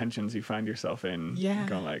are the tensions you find yourself in? Yeah.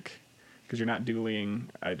 Going like, because you're not dueling,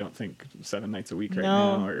 I don't think 7 nights a week right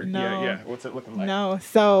now. Or no. Yeah. What's it looking like? No.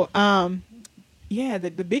 So,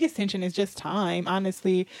 the biggest tension is just time.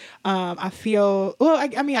 Honestly, I feel, I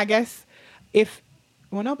guess if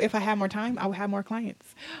I had more time, I would have more clients.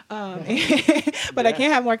 But I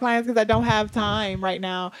can't have more clients because I don't have time right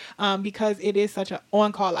now, because it is such an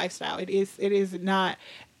on-call lifestyle. It is not,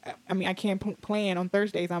 I can't plan on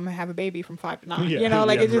Thursdays I'm going to have a baby from 5 to 9.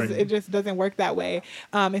 It just doesn't work that way.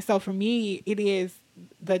 And so for me, it is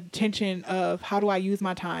the tension of how do I use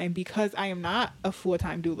my time, because I am not a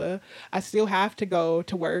full-time doula. I still have to go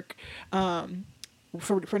to work.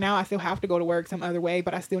 For now, I still have to go to work some other way,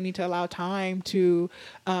 but I still need to allow time to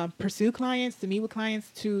pursue clients, to meet with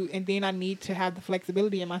clients, and then I need to have the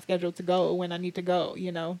flexibility in my schedule to go when I need to go,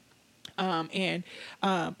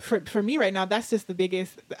 for me right now, that's just the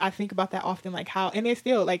biggest. I think about that often, like how, and it's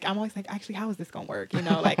still like, I'm always like, actually, how is this going to work?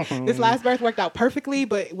 Like this last birth worked out perfectly,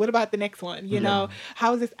 but what about the next one?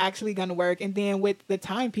 How is this actually going to work? And then with the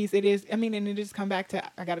time piece, it is, and it just come back to,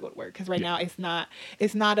 I got to go to work. Cause right now it's not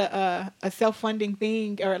a self-funding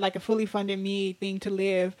thing, or like a fully funded me thing to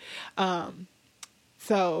live.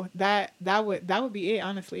 So that would be it,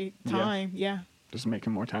 honestly. Time. Yeah. Just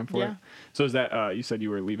making more time for it. So is that, you said you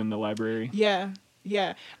were leaving the library? Yeah.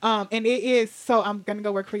 And it is, so I'm going to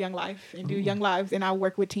go work for Young Life and do Young Lives. And I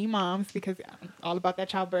work with teen moms because I'm all about that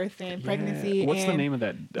childbirth and pregnancy. What's the name of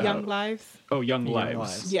that? Young Lives. Oh, Young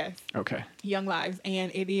Lives. Yes. Okay. Young Lives.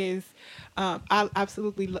 And it is, I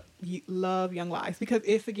absolutely love Young Lives because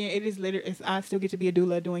I still get to be a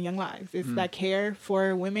doula doing Young Lives. It's that care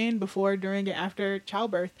for women before, during, and after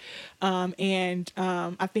childbirth.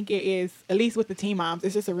 I think it is, at least with the teen moms,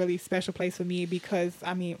 it's just a really special place for me because,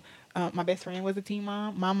 my best friend was a teen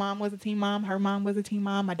mom. My mom was a teen mom. Her mom was a teen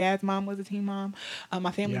mom. My dad's mom was a teen mom.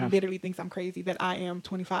 My family literally thinks I'm crazy that I am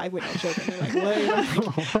 25 with no children. They're like,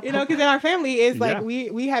 what? Because in our family, it's like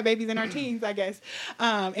we have babies in our teens, I guess.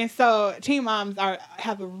 And so teen moms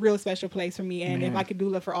have a real special place for me. And if I could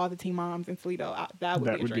doula for all the teen moms in Toledo, that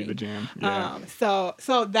would be the jam. Yeah. So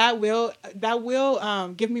that will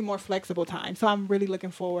give me more flexible time. So I'm really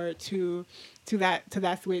looking forward to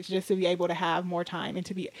that switch, just to be able to have more time and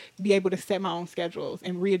to be able to set my own schedules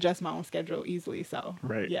and readjust my own schedule easily. So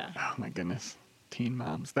right. Yeah. Oh my goodness. Teen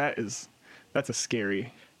moms. That's a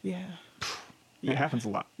scary. Yeah. It happens a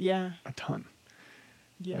lot. Yeah. A ton.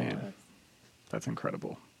 Yeah. Man, that's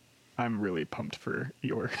incredible. I'm really pumped for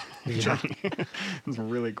your journey. It's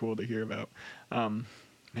really cool to hear about.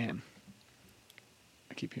 Man,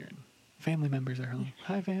 I keep hearing family members are home.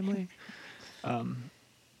 Hi, family.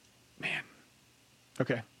 Man.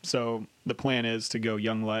 Okay, so the plan is to go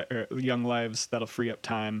Young Lives. That'll free up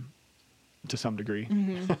time to some degree.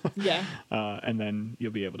 Mm-hmm. Yeah. And then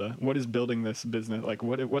you'll be able to. What is building this business like?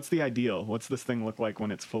 What's the ideal? What's this thing look like when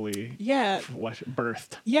it's fully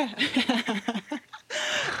birthed? Yeah.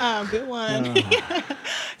 Good one.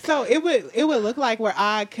 So it would look like where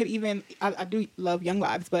I could even. I do love Young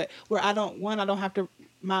Lives, but where I don't have to.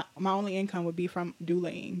 My only income would be from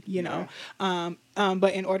doulaing,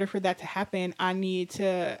 but in order for that to happen, I need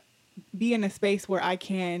to be in a space where I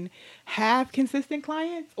can have consistent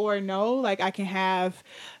clients, or I can have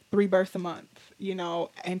 3 births a month,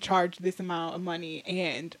 and charge this amount of money.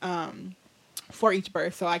 And for each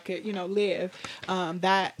birth, so I could, live.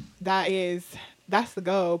 That's the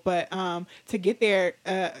goal. But to get there,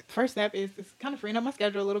 first step is kind of freeing up my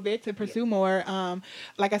schedule a little bit to pursue more.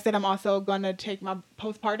 Like I said, I'm also going to take my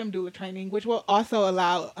postpartum doula training, which will also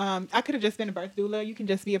allow, I could have just been a birth doula. You can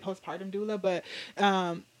just be a postpartum doula, but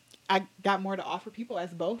I got more to offer people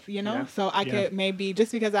as both, Yeah. So I could maybe,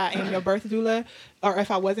 just because I am your birth doula, or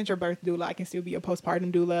if I wasn't your birth doula, I can still be a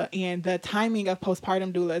postpartum doula. And the timing of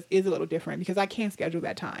postpartum doulas is a little different because I can't schedule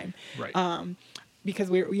that time. Right.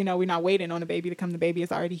 Because we're not waiting on the baby to come. The baby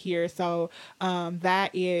is already here. So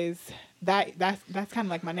that's kind of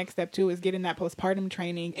like my next step too, is getting that postpartum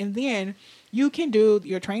training. And then you can do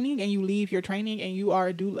your training and you leave your training and you are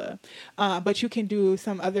a doula. But you can do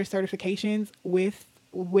some other certifications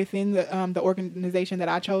within the organization that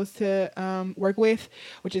I chose to work with,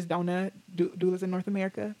 which is DONA, Doulas in North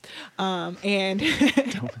America. And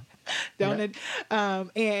Donut.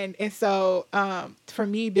 And so for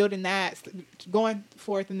me, building that, going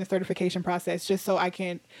forth in the certification process, just so I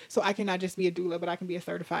can not just be a doula, but I can be a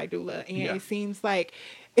certified doula. And it seems like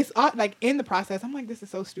it's like in the process, I'm like, this is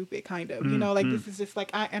so stupid, kind of, this is just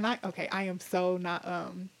like, I am so not,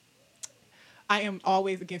 I am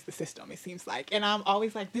always against the system, it seems like. And I'm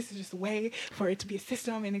always like, this is just a way for it to be a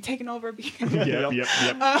system and then taken over. Because, so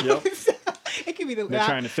it can be the They're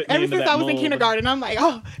trying to fit me ever into since that I was in mold. kindergarten, I'm like,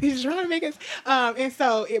 oh, he's trying to make us. And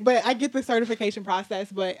so, but I get the certification process,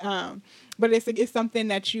 but it's something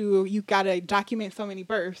that you gotta document so many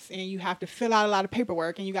births, and you have to fill out a lot of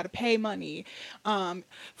paperwork, and you gotta pay money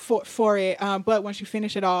for it. But once you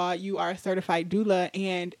finish it all, you are a certified doula,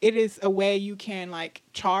 and it is a way you can like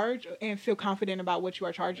charge and feel confident about what you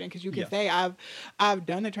are charging, because you can say, I've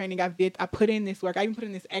done the training, I put in this work, I even put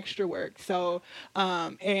in this extra work. So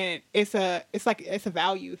and it's a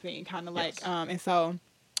value thing, kind of like and so.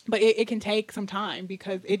 But it can take some time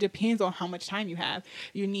because it depends on how much time you have.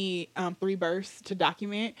 You need 3 births to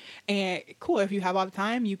document. And cool, if you have all the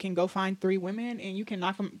time, you can go find 3 women and you can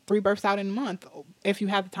knock 3 births out in a month if you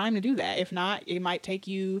have the time to do that. If not, it might take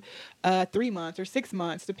you 3 months or 6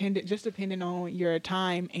 months, depending on your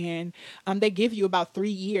time. And they give you about 3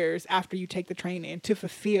 years after you take the training to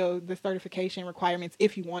fulfill the certification requirements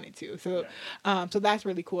if you wanted to. So so that's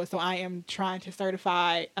really cool. So I am trying to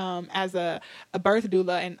certify as a birth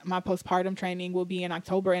doula, and my postpartum training will be in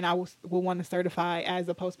October, and I will want to certify as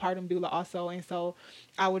a postpartum doula also. And so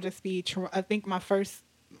I will just be, I think my first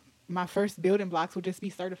building blocks will just be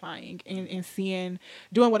certifying and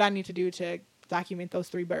doing what I need to do to document those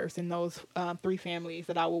 3 births and those 3 families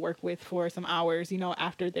that I will work with for some hours,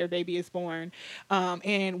 after their baby is born.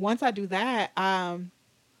 And once I do that,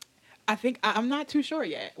 I think I'm not too sure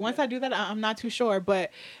yet. Once I do that, I'm not too sure.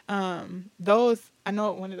 But I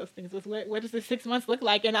know one of those things was, what does the 6 months look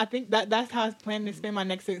like? And I think that's how I was planning to spend my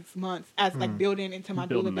next 6 months, as like building into my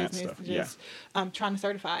doula business. Just trying to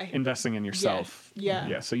certify, investing in yourself.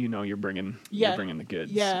 Yeah. So you're bringing the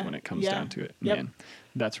goods when it comes down to it. Man,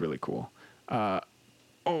 that's really cool. My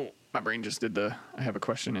brain just did I have a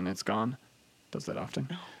question and it's gone. Does that often?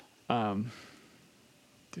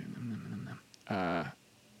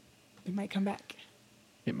 It might come back.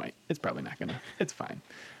 It might. It's probably not gonna. It's fine.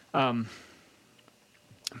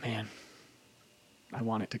 Man, I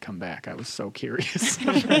want it to come back. I was so curious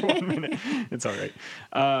for 1 minute. It's all right.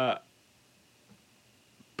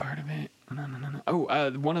 Part of it. No.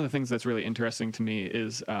 Oh, one of the things that's really interesting to me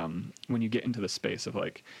is when you get into the space of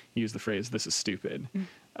like, use the phrase, "This is stupid."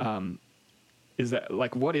 Is that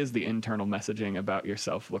like, what is the internal messaging about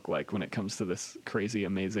yourself look like when it comes to this crazy,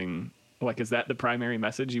 amazing? Like, is that the primary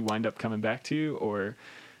message you wind up coming back to, or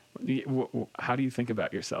how do you think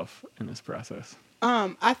about yourself in this process?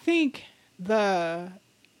 I think my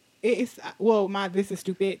 "this is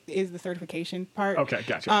stupid" is the certification part. Okay,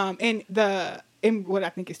 gotcha. And what I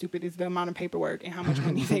think is stupid is the amount of paperwork and how much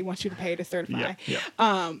money they want you to pay to certify.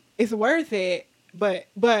 Yeah. It's worth it. But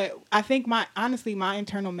I think my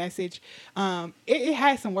internal message, it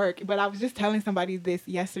has some work, but I was just telling somebody this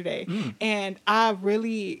yesterday, and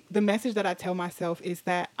the message that I tell myself is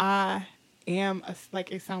that I am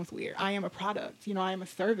it sounds weird. I am a product, I am a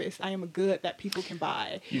service. I am a good that people can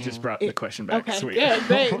buy. You just brought the question back. Okay, sweet.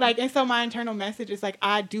 Good, great. And so my internal message is like,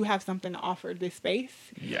 I do have something to offer this space.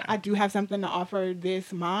 Yeah. I do have something to offer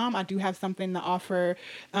this mom. I do have something to offer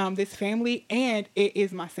this family, and it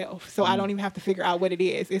is myself. So I don't even have to figure out what it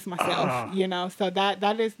is. It's myself, So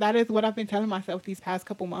that is what I've been telling myself these past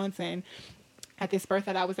couple months, and at this birth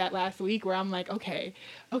that I was at last week, where I'm like, okay,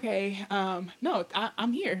 no,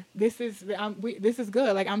 I'm here. This is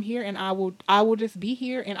good. Like, I'm here, and I will just be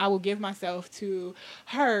here, and I will give myself to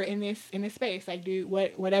her in this space. Like, do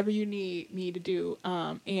whatever you need me to do.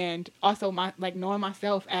 And also knowing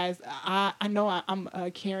myself as I know I'm a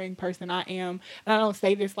caring person. I am, and I don't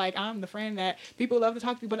say this like I'm the friend that people love to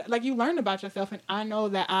talk to, but like, you learn about yourself, and I know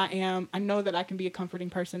that I know that I can be a comforting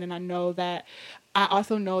person, and I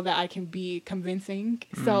also know that I can be convincing.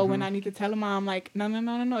 So when I need to tell them, I'm like,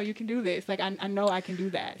 no, you can do this. Like, I know I can do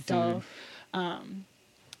that. So,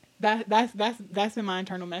 that's been my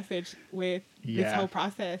internal message with this whole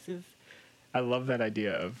process is. I love that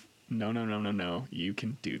idea of no, you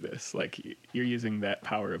can do this. Like, you're using that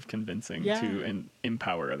power of convincing to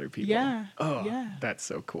empower other people. Yeah. Oh, that's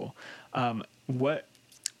so cool. What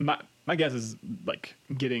my guess is, like,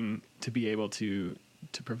 getting to be able to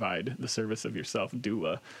provide the service of yourself,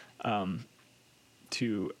 doula,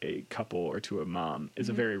 to a couple or to a mom is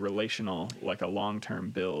a very relational, like a long-term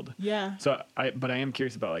build. Yeah. So I am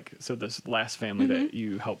curious about, like, so this last family that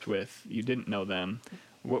you helped with, you didn't know them.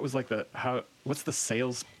 What was like what's the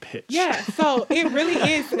sales pitch? Yeah, so it really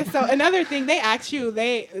is. So another thing, they ask you,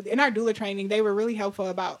 in our doula training, they were really helpful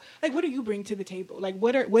about, like, what do you bring to the table? Like,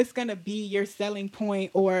 what's going to be your selling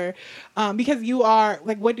point? Or, because you are,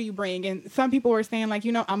 like, what do you bring? And some people were saying, like,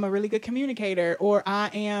 I'm a really good communicator, or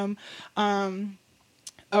I am, I'm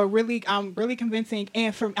really convincing.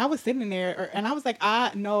 And I was sitting there, and I was like,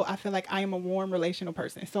 I feel like I am a warm relational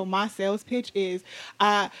person. So my sales pitch is,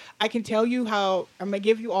 I can tell you how, I'm going to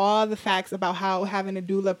give you all the facts about how having a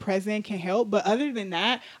doula present can help. But other than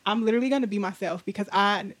that, I'm literally going to be myself, because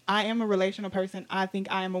I am a relational person. I think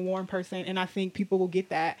I am a warm person. And I think people will get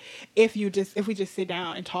that if we just sit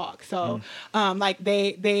down and talk. So, so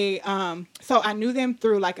I knew them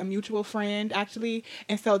through, like, a mutual friend, actually.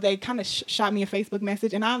 And so they kind of shot me a Facebook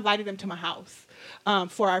message, and I invited them to my house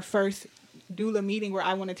for our first doula meeting, where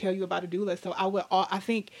I want to tell you about a doula. So I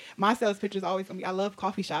think my sales pitch is always going to be, I love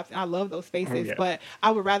coffee shops and I love those spaces, but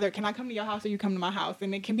I would rather, can I come to your house or you come to my house?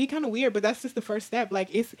 And it can be kind of weird, but that's just the first step.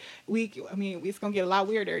 Like, it's going to get a lot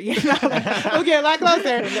weirder, like, we'll get a lot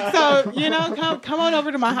closer. So, come on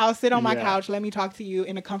over to my house, sit on my couch, let me talk to you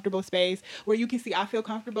in a comfortable space where you can see I feel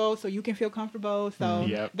comfortable, so you can feel comfortable.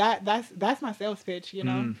 So that's my sales pitch,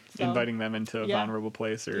 So, inviting them into a vulnerable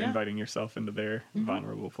place, or inviting yourself into their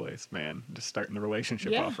vulnerable place, man. Just starting the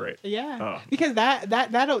relationship off right. Yeah. Oh. Because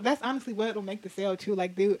that's honestly what'll make the sale too.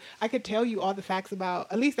 Like, dude, I could tell you all the facts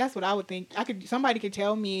about, at least that's what I would think. Somebody could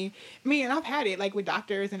tell me, and I've had it, like, with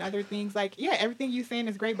doctors and other things, like, everything you're saying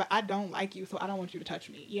is great, but I don't like you, so I don't want you to touch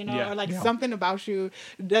me, or like something about you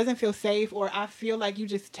doesn't feel safe, or I feel like you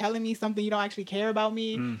just telling me something, you don't actually care about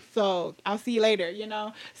me. So I'll see you later,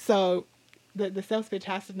 So the sales pitch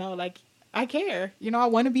has to know, like, I care. I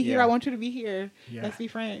want to be here. I want you to be here. Yeah. Let's be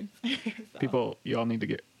friends. So. People, you all need to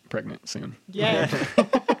get pregnant soon. Yeah.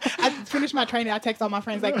 I finished my training. I text all my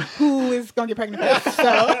friends, like, who is going to get pregnant first?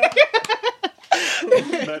 So.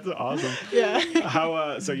 That's awesome. Yeah.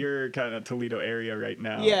 How, so you're kind of Toledo area right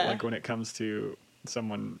now. Yeah. Like, when it comes to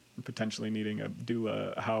someone potentially needing a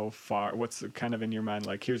doula, how far, what's kind of in your mind,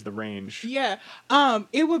 like, here's the range? Yeah.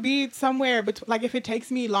 It would be somewhere, but like, if it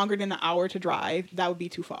takes me longer than an hour to drive, that would be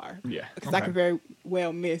too far. Yeah. Because I could very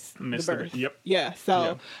well miss the birth. Yep. Yeah.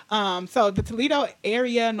 So, so the Toledo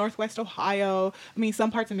area, Northwest Ohio,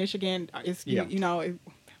 some parts of Michigan is,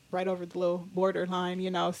 right over the little borderline,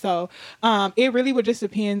 So it really would just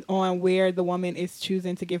depend on where the woman is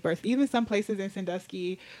choosing to give birth. Even some places in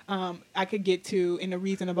Sandusky, I could get to in a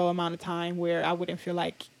reasonable amount of time where I wouldn't feel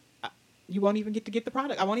like you won't even get to get the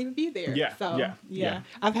product. I won't even be there. Yeah. So,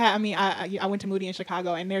 I've had, I went to Moody in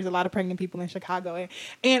Chicago, and there's a lot of pregnant people in Chicago.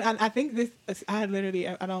 And I think I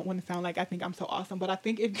don't want to sound like I think I'm so awesome, but I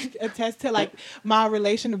think it attests to, like, my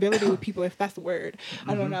relationability with people, if that's the word.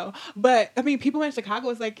 I don't know. But, people in Chicago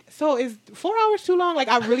is like, so is 4 hours too long? Like,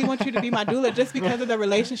 I really want you to be my doula just because of the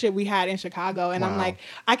relationship we had in Chicago. And I'm like,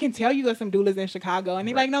 I can tell you there's some doulas in Chicago. And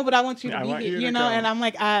they're like, no, but I want you to be here, And I'm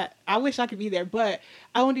like, I wish I could be there, but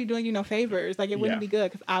I won't be doing you no favors. Like, it wouldn't be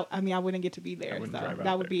good, because I wouldn't get to be there. So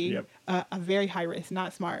that would be a very high risk,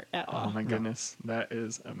 not smart at all. Oh my goodness, that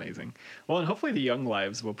is amazing. Well, and hopefully the Young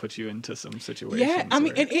Lives will put you into some situations. Yeah,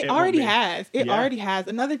 it already has. It already has.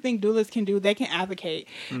 Another thing doulas can do, they can advocate.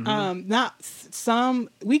 We got some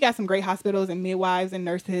great hospitals and midwives and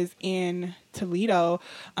nurses in Toledo,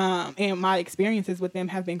 and my experiences with them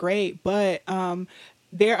have been great. But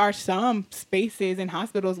there are some spaces in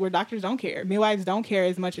hospitals where doctors don't care. Midwives don't care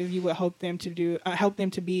as much as you would hope them to do, help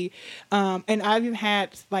them to be. And I've even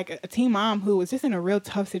had like a teen mom who was just in a real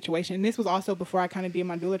tough situation. And this was also before I kind of did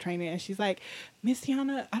my doula training. And she's like, Miss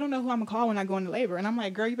Tiana, I don't know who I'm gonna call when I go into labor. And I'm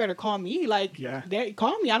like, girl, you better call me. Like,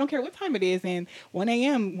 call me. I don't care what time it is. And 1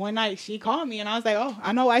 a.m. one night she called me and I was like, oh,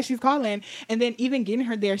 I know why she's calling. And then even getting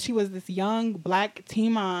her there, she was this young Black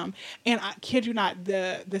teen mom. And I kid you not,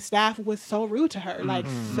 the staff was so rude to her, like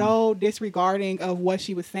so disregarding of what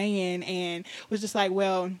she was saying, and was just like,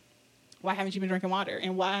 well, why haven't you been drinking water?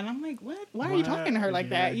 And why? And I'm like, what? Why are you talking to her like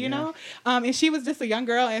that? You know? And she was just a young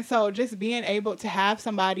girl. And so just being able to have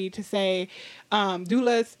somebody to say,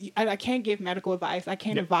 doulas, I can't give medical advice. I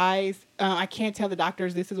can't advise. I can't tell the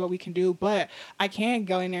doctors this is what we can do. But I can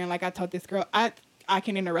go in there and like I told this girl, I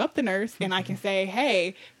can interrupt the nurse and I can say,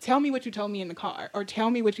 hey, tell me what you told me in the car, or tell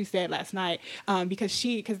me what you said last night. Because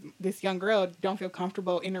this young girl don't feel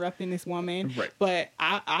comfortable interrupting this woman. Right. But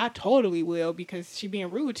I totally will, because she being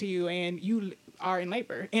rude to you and you are in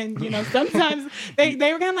labor. And, you know, sometimes they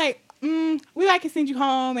were kind of like, we like to send you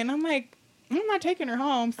home. And I'm like, I'm not taking her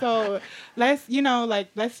home. So let's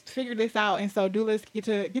figure this out. And so doulas get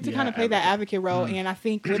to kind of play that advocate role. And I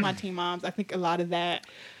think with my teen moms, I think a lot of that,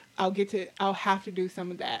 I'll have to do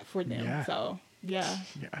some of that for them. Yeah. So, yeah.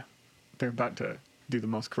 Yeah. They're about to do the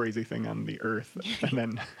most crazy thing on the earth. And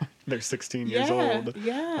then they're 16 years old.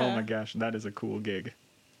 Yeah. Oh my gosh. That is a cool gig.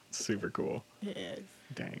 Super cool. It is.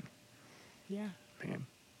 Dang. Yeah. Man.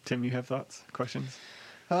 Tim, you have thoughts? Questions?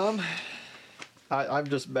 I'm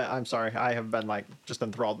sorry. I have been like just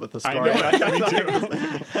enthralled with the story. I know. Me too.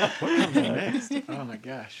 What comes next? Oh my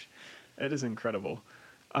gosh. It is incredible.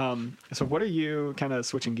 So what are you, kind of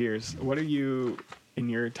switching gears, what are you in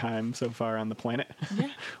your time so far on the planet? Yeah.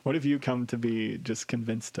 What have you come to be just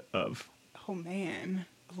convinced of? Oh man,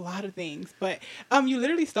 a lot of things, but you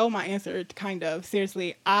literally stole my answer, kind of.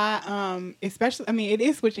 Seriously, it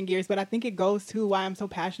is switching gears, but I think it goes to why I'm so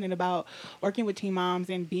passionate about working with teen moms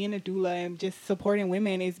and being a doula and just supporting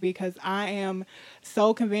women, is because I am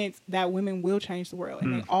so convinced that women will change the world,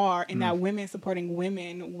 and they are, and that women supporting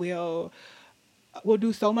women will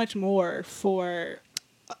do so much more for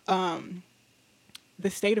the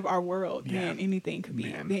state of our world than anything could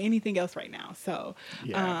be, than anything else right now. So,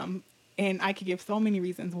 and I could give so many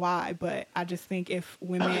reasons why, but I just think if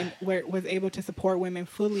women was able to support women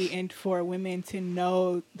fully, and for women to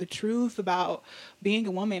know the truth about being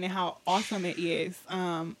a woman and how awesome it is,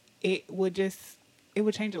 it would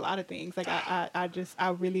change a lot of things. Like I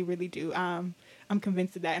really, really do. I'm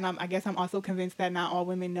convinced of that. And I guess I'm also convinced that not all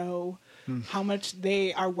women know how much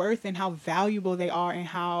they are worth and how valuable they are and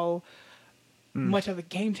how much of a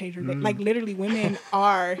game changer they, like literally women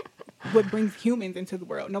are what brings humans into the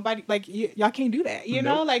world. Nobody, like y'all can't do that, you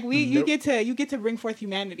know, like you get to bring forth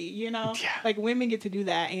humanity, you know, like women get to do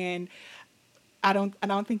that. And I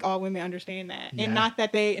don't think all women understand that. And not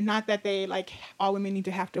that they like all women need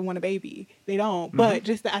to have to want a baby. They don't. But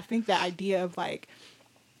just I think the idea of like,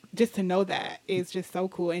 just to know that is just so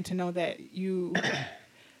cool, and to know that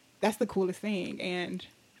that's the coolest thing. And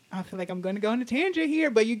I feel like I'm going to go on a tangent here,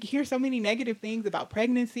 but you hear so many negative things about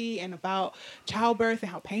pregnancy and about childbirth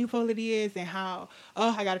and how painful it is, and how,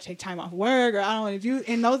 I got to take time off work, or I don't want to do,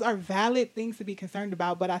 and those are valid things to be concerned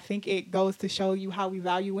about. But I think it goes to show you how we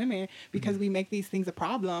value women, because we make these things a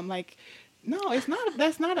problem. Like, no, it's not.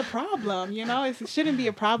 That's not a problem. You know, it shouldn't be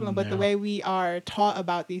a problem. But the way we are taught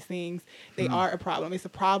about these things, they are a problem. It's a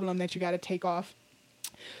problem that you got to take off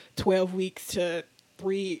 12 weeks to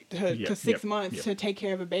 6 months to take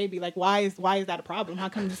care of a baby. Like, why is that a problem? How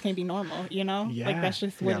come this can't be normal? You know, like that's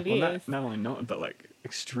just what it is. Not only known, but like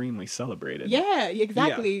extremely celebrated. Yeah,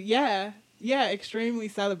 exactly. Yeah, extremely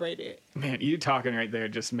celebrated. Man, you talking right there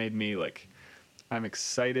just made me like, I'm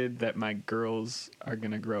excited that my girls are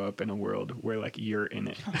going to grow up in a world where like you're in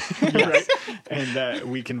it, right? And that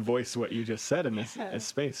we can voice what you just said in this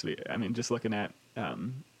space. I mean, just looking at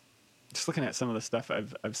some of the stuff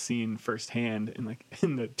I've seen firsthand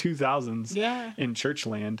in the 2000s in church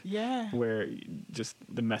land, where just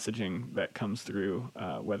the messaging that comes through,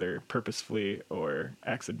 whether purposefully or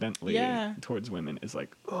accidentally towards women, is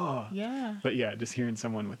like, but just hearing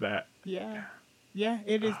someone with that. Yeah,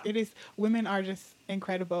 it is. It is. Women are just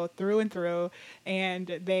incredible through and through, and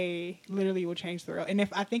they literally will change the world. And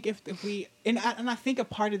I think a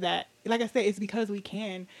part of that, like I said, is because we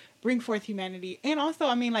can bring forth humanity. And also,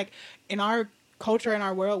 I mean, like in our culture in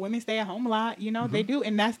our world, women stay at home a lot, you know, they do.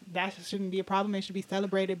 And that shouldn't be a problem. It should be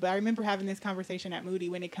celebrated. But I remember having this conversation at Moody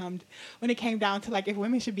when it came down to like, if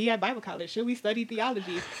women should be at Bible college, should we study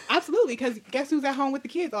theology? Absolutely. Because guess who's at home with the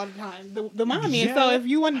kids all the time? The mommy. Yeah. And so if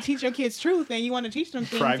you want to teach your kids truth and you want to teach them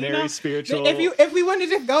things, primary, you know, spiritual. If we want to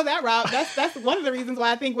just go that route, that's one of the reasons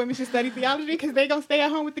why I think women should study theology, because they're going to stay at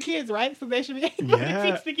home with the kids, right? So they should be able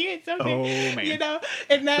to teach the kids something. Oh, man. You know?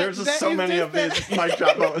 And There's just so many of these mic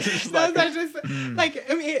drop moments. Just those like, are just like,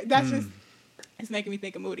 I mean, that's just, it's making me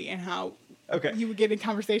think of Moody and how you would get in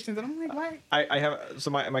conversations, and I'm like, why? I have, so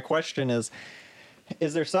my question is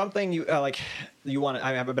there something you like you want to,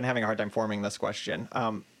 I have been having a hard time forming this question,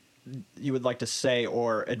 you would like to say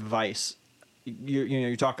or advice?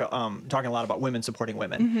 You talk talking a lot about women supporting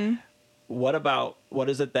women. What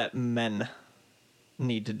is it that men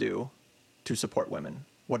need to do to support women?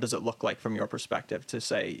 What does it look like from your perspective to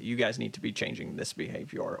say, you guys need to be changing this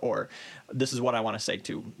behavior, or this is what I want to say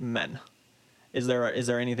to men? Is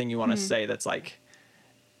there anything you want to say that's like,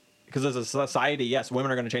 because as a society, yes, women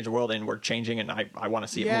are going to change the world, and we're changing, and I want to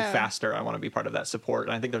see it move faster. I want to be part of that support.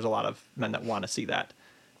 And I think there's a lot of men that want to see that,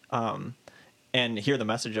 and hear the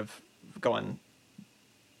message of going,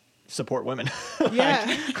 support women.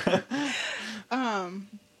 Yeah.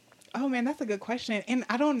 Oh man, that's a good question. And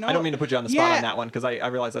I don't know. I don't mean to put you on the spot on that one, because I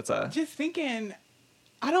realize that's just thinking,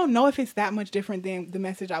 I don't know if it's that much different than the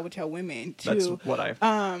message I would tell women too. That's what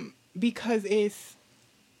because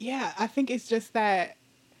I think it's just that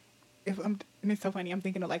and it's so funny, I'm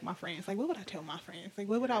thinking of like my friends, like what would I tell my friends? Like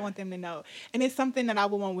what would I want them to know? And it's something that I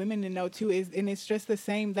would want women to know too, and it's just the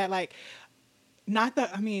same, that like, not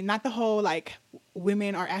the whole like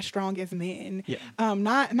women are as strong as men. Yeah. I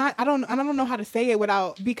don't know how to say it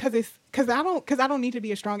without, because I don't need to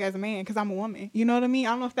be as strong as a man, because I'm a woman. You know what I mean? I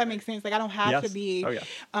don't know if that makes sense. Like I don't have to be. Oh yeah.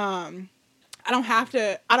 I don't have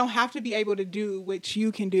to be able to do what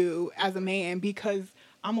you can do as a man, because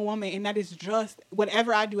I'm a woman, and that is just,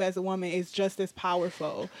 whatever I do as a woman is just as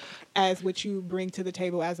powerful as what you bring to the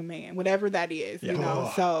table as a man, whatever that is, you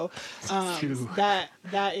know? So, that's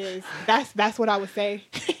what I would say.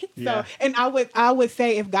 And I would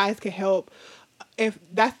say, if guys could help, if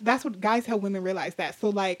that's what guys help women realize that. So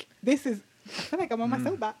like, this is, I feel like I'm on my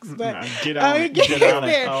soapbox, but get on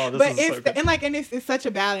it. Oh, this is so good. and it's such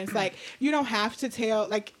a balance. Like, you don't have to tell,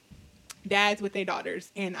 like, dads with their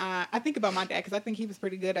daughters, and I think about my dad, because I think he was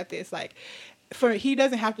pretty good at this. Like, he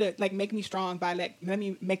doesn't have to like make me strong by like, let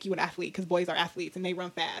me make you an athlete, because boys are athletes and they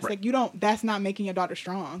run fast. Right. Like, that's not making your daughter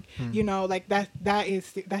strong. You know, like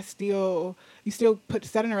that's still, you still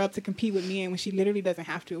setting her up to compete with men when she literally doesn't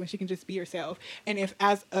have to, when she can just be herself. And if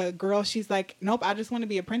as a girl she's like, nope, I just want to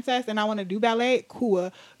be a princess and I want to do ballet,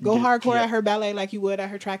 cool, go hardcore at her ballet like you would at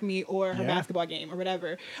her track meet or her basketball game or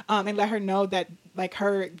whatever, and let her know that like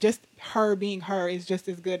her being her is just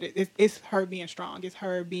as good. It's her being strong. It's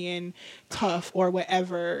her being tough, or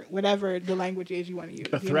whatever the language is you want to use.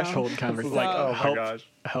 A threshold conversation. Like, oh my gosh.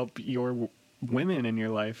 Help your women in your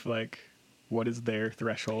life. Like, what is their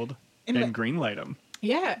threshold? And greenlight them.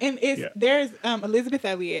 Yeah, and there's Elizabeth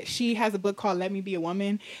Elliot. She has a book called "Let Me Be a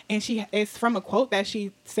Woman," and it's from a quote that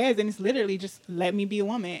she says, and it's literally just "Let me be a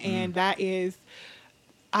woman," and that is.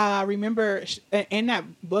 I remember in that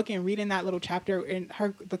book and reading that little chapter, and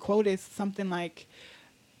the quote is something like,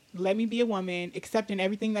 "Let me be a woman, accepting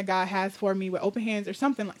everything that God has for me with open hands," or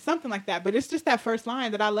something like that. But it's just that first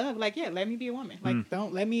line that I love. Like, yeah, let me be a woman. Like,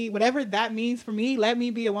 don't let me, whatever that means for me, let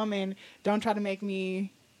me be a woman. Don't try to make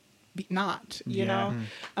me not, you know?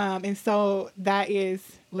 And so that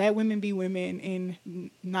is, let women be women and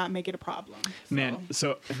not make it a problem. So. Man,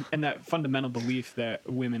 and that fundamental belief that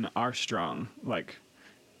women are strong, like,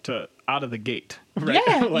 out of the gate, right?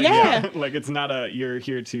 Yeah, like it's not you're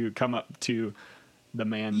here to come up to the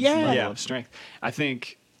man's level of strength. I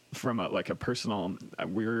think from a personal,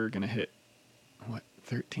 we're gonna hit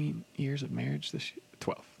 13 years of marriage this year.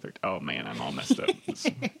 12, 13. Oh man, I'm all messed up.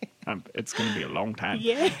 It's gonna be a long time.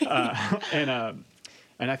 And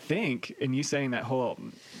I think, and you saying that whole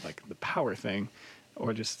like the power thing,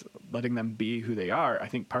 or just letting them be who they are, I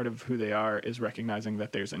think part of who they are is recognizing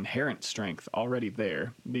that there's inherent strength already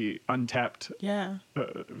there, the untapped,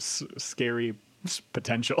 scary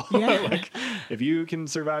potential. Like, if you can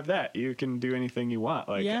survive that, you can do anything you want.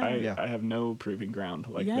 Like, I have no proving ground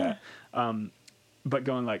like that. But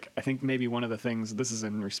going like, I think maybe one of the things, this is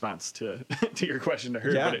in response to your question to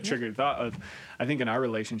her, but it triggered thought of, I think in our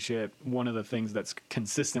relationship, one of the things that's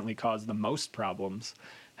consistently caused the most problems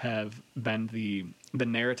have been the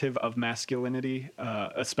narrative of masculinity,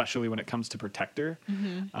 especially when it comes to protector.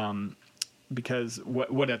 Because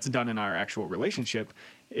what it's done in our actual relationship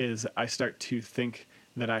is I start to think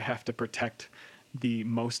that I have to protect the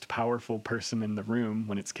most powerful person in the room,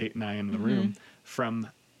 when it's Kate and I in the room, from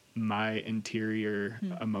my interior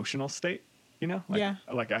emotional state, you know?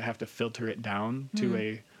 Like I have to filter it down to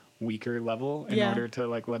a weaker level in order to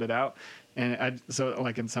like let it out. And so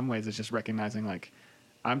like in some ways it's just recognizing like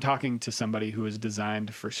I'm talking to somebody who is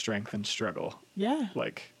designed for strength and struggle. Yeah.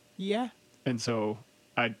 Like, Yeah. and so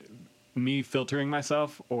me filtering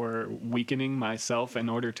myself or weakening myself in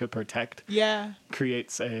order to protect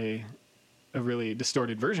creates a really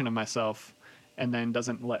distorted version of myself, and then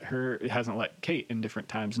hasn't let Kate in different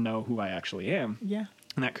times know who I actually am. Yeah.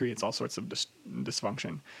 And that creates all sorts of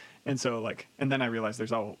dysfunction. And so like, and then I realized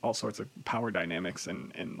there's all sorts of power dynamics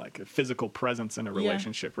and like a physical presence in a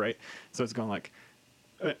relationship, right? So it's going like,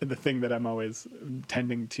 the thing that I'm always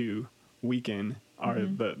tending to weaken are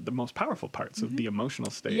the most powerful parts of the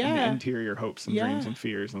emotional state and the interior hopes and dreams and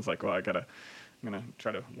fears. And it's like, well, I'm going to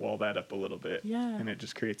try to wall that up a little bit. Yeah. And it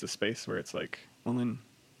just creates a space where it's like, well, then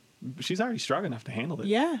she's already strong enough to handle it.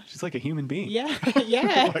 Yeah. She's like a human being. Yeah.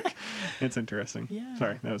 Yeah. Like, it's interesting. Yeah.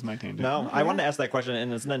 Sorry, that was my tangent. No, I wanted to ask that question,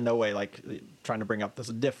 and it's in no way like trying to bring up this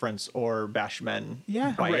difference or bash men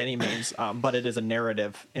by any means, but it is a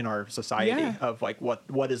narrative in our society of like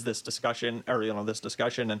what is this discussion, or this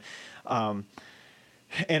discussion,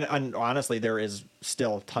 and honestly, there is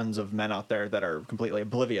still tons of men out there that are completely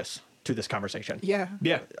oblivious to this conversation. Yeah.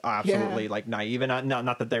 Yeah. Absolutely, like naive, and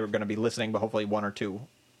not that they were going to be listening, but hopefully one or two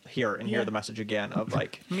hear the message again of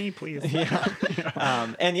like me, please.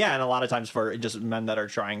 And a lot of times for just men that are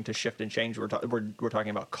trying to shift and change, we're talking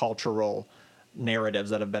about cultural narratives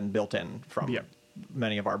that have been built in from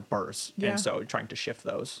many of our births, and so trying to shift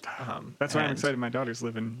those. That's why I'm excited. My daughters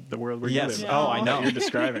live in the world where you live. Oh, I know. You're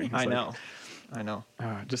describing. I know.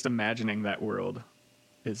 Just imagining that world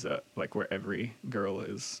is like where every girl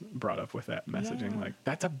is brought up with that messaging. Like,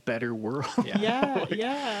 that's a better world.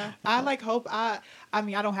 I like hope I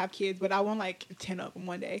mean, I don't have kids, but I want like 10 of them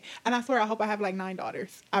one day. And I swear I hope I have like 9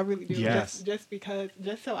 daughters. I really do. Yes. Just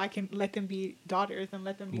so I can let them be daughters and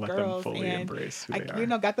let them be let girls. them fully and embrace who they are. You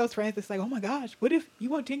know, got those friends that's like, oh my gosh, what if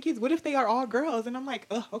you want 10 kids? What if they are all girls? And I'm like,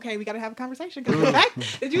 oh, okay, we got to have a conversation. Because the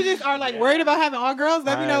fact that you just are like worried about having all girls,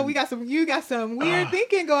 let me know you got some weird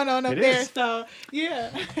thinking going on up there. So yeah.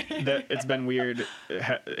 It's been weird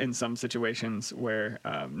in some situations where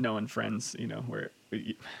knowing friends, where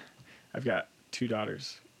I've got 2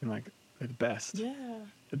 daughters and like they're the best. Yeah.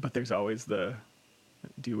 But there's always do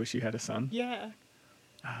you wish you had a son? Yeah.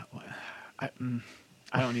 I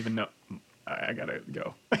don't even know. I gotta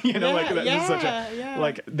go. It's such a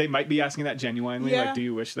like they might be asking that genuinely, like, do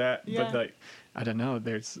you wish that? Yeah. But like, I don't know.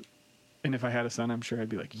 And if I had a son, I'm sure I'd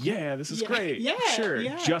be like, yeah, this is great. Yeah, sure.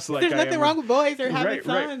 Yeah. Just like there's nothing wrong with boys or having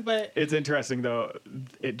sons, but it's interesting though.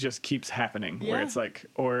 It just keeps happening where it's like,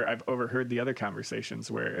 or I've overheard the other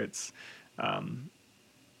conversations where it's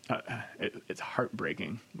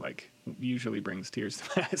heartbreaking. Like, usually brings tears to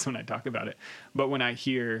my eyes when I talk about it. But when I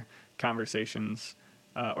hear conversations,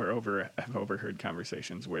 I've overheard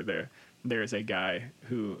conversations where there is a guy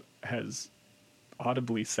who has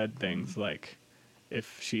audibly said things like,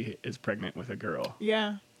 if she is pregnant with a girl,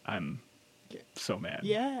 I'm so mad.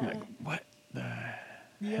 Yeah. Like, what the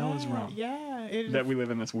hell is wrong? Yeah. That we live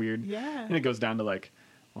in this weird. Yeah. And it goes down to like,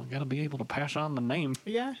 well, I got to be able to pass on the name.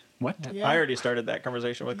 Yeah. What? Yeah. I already started that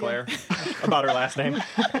conversation with Claire about her last name.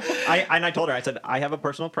 I told her, I said, I have a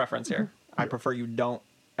personal preference here. I prefer you don't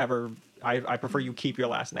ever, I prefer you keep your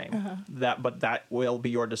last name. But that will be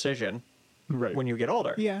your decision when you get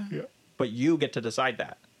older. Yeah. But you get to decide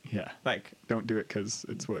that. Yeah, like, don't do it because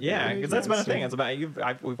it's what. Yeah, because that's been a thing. It's about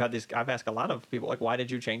we've had these. I've asked a lot of people like, why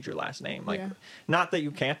did you change your last name? Like, not that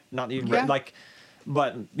you can't, not that you like,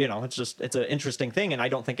 but it's an interesting thing, and I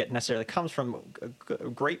don't think it necessarily comes from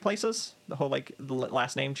great places. The whole like the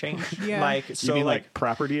last name change. Like, so you mean like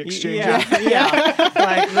property exchange. Yeah.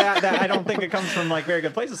 Like that. I don't think it comes from like very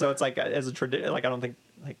good places. So it's like as a tradition. Like, I don't think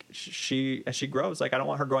like she as she grows. Like, I don't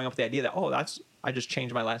want her growing up with the idea that I just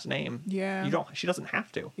changed my last name. Yeah. She doesn't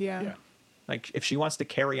have to. Yeah. Like, if she wants to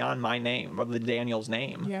carry on my name or the Daniel's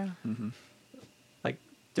name. Yeah. Mm-hmm. Like,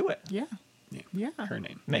 do it. Yeah. Yeah. Her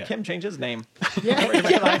name. Make him change his name.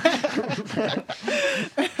 Yeah.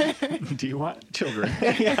 Do you want children?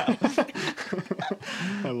 Yeah.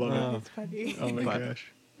 I love it. It's funny. Oh my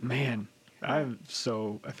gosh. Man. I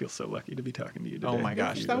feel so lucky to be talking to you today. Oh my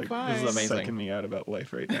gosh. So fun. This is amazing. Psyching me out about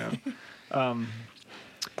life right now.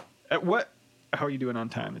 How are you doing on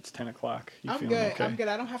time? It's 10 o'clock. I'm good. Okay? I'm good.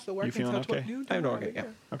 I don't have to work until okay? noon. I have no work. Yeah.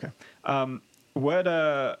 Okay.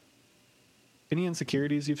 What any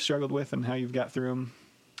insecurities you've struggled with and how you've got through them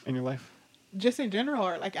in your life? just in general,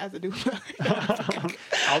 or like as a doula?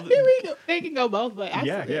 I'll- They can go both, but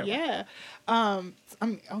absolutely, Yeah. I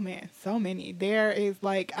mean, oh man, so many. There is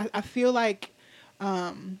like I feel like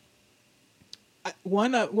I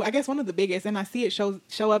guess one of the biggest, and I see it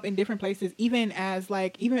show up in different places, even as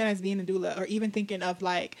being a doula, or even thinking of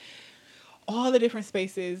like all the different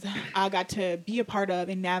spaces I got to be a part of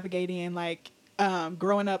and navigating, and like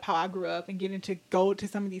growing up how I grew up, and getting to go to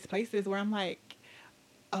some of these places where I'm like,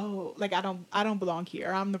 oh, like I don't belong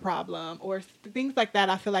here, I'm the problem, or things like that.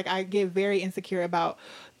 I feel like I get very insecure about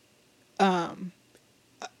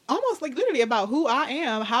almost like literally about who I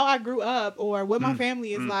am, how I grew up, or what my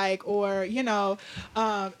family is like, or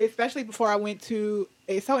especially before I went to.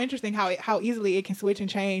 It's so interesting how easily it can switch and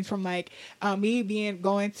change from like me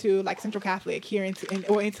going to like Central Catholic here in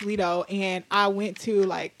Toledo, and I went to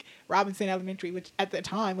like Robinson Elementary, which at the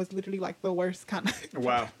time was literally like the worst kind of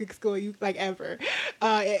Wow. school you like ever.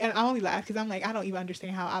 And I only laugh because I'm like, I don't even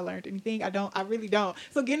understand how I learned anything. I really don't.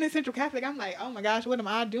 So getting to Central Catholic, I'm like, oh my gosh, what am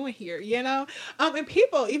I doing here? And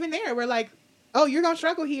people even there were like, oh, you're going to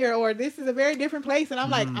struggle here, or this is a very different place. And I'm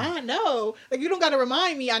like, I know. Like, you don't got to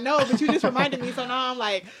remind me. I know, but you just reminded me. So now I'm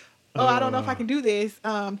like, oh, I don't know if I can do this.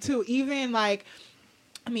 To even like,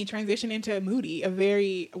 transition into Moody, a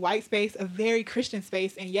very white space, a very Christian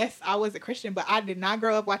space. And yes, I was a Christian, but I did not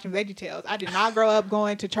grow up watching VeggieTales. I did not grow up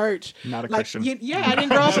going to church. Not a Christian. I didn't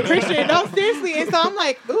grow up a Christian. No, seriously. And so I'm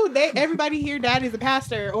like, ooh, everybody here, dad is a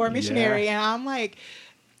pastor or a missionary. Yeah. And I'm like,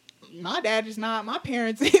 my dad is not, my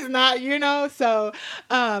parents is not, so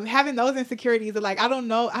having those insecurities of like, I don't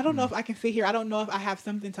know if I can fit here. I don't know if I have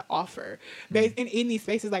something to offer based in these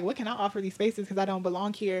spaces. Like, what can I offer these spaces, because I don't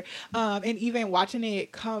belong here. And even watching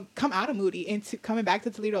it come out of Moody and coming back to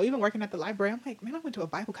Toledo, even working at the library, I'm like, man, I went to a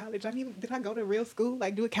Bible college. Did I go to real school?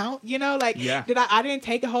 Like, do it count? I didn't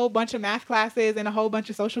take a whole bunch of math classes and a whole bunch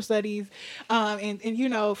of social studies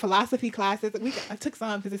and philosophy classes. I took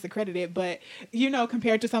some because it's accredited, but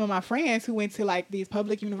compared to some of my friends who went to like these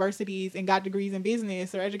public universities and got degrees in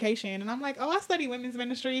business or education, and I'm like, oh, I study women's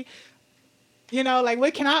ministry, like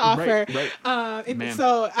what can I offer? Man.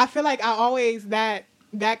 So I feel like I always that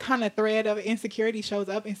kind of thread of insecurity shows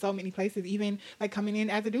up in so many places, even like coming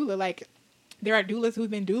in as a doula. Like, there are doulas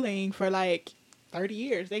who've been douling for like 30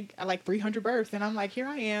 years. They like 300 births, and I'm like, here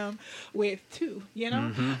I am with 2,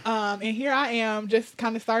 and here I am just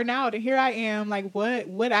kind of starting out, and here I am like,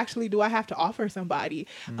 what actually do I have to offer somebody?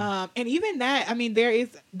 And even that, there is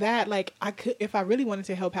that, like, I could, if I really wanted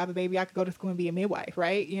to help have a baby, I could go to school and be a midwife,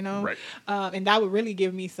 right? Right. And that would really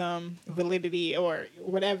give me some validity or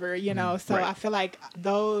whatever, so Right. I feel like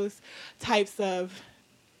those types of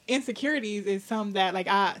insecurities is some that like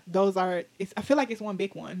I feel like it's one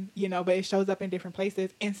big one, but it shows up in different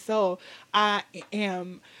places. And so I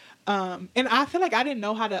am and I feel like I didn't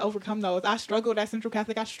know how to overcome those. I struggled at Central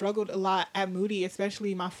Catholic. I struggled a lot at Moody,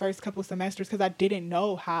 especially my first couple semesters, because I didn't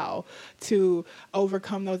know how to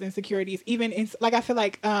overcome those insecurities. Even in, like, I feel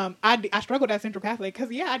like I struggled at Central Catholic because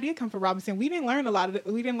I did come from Robinson. We didn't learn a lot of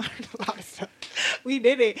stuff. We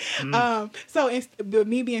didn't. So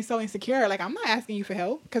me being so insecure, like, I'm not asking you for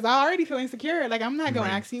help because I already feel insecure. Like, I'm not going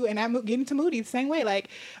to ask you. And I'm getting to Moody the same way. Like,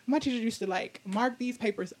 my teacher used to like mark these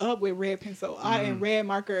papers up with red pencil and red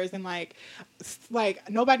markers. And like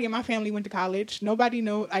nobody in my family went to college. Nobody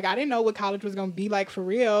knew, like, I didn't know what college was going to be like for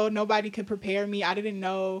real. Nobody could prepare me. I didn't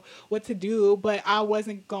know what to do, but I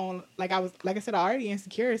wasn't going, like, I was, like I said, already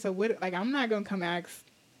insecure. So I'm not going to come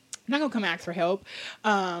ask for help.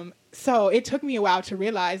 So it took me a while to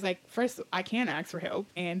realize, like, first I can ask for help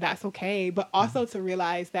and that's okay. But also to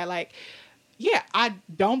realize that, like, I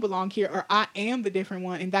don't belong here, or I am the different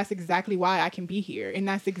one, and that's exactly why I can be here. And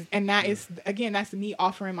that is again, that's me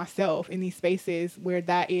offering myself in these spaces where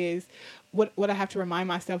that is what I have to remind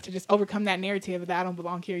myself to just overcome that narrative that I don't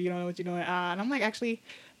belong here. You don't know what you're doing, and I'm like, actually,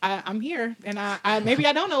 I'm here, and I maybe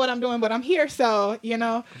I don't know what I'm doing, but I'm here. So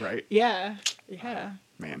right, yeah,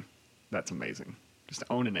 man, that's amazing. Just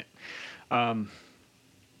owning it. I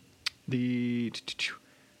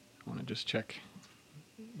want to just check.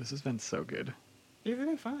 This has been so good. It's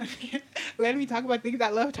been fun. Letting me talk about things I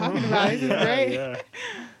love talking about. This is great.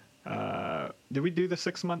 Yeah. Did we do the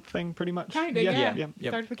 6-month thing pretty much? Kind of, yeah. Yep.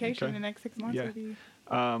 Certification Okay. in the next 6 months. Yeah. Would be...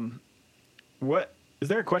 What is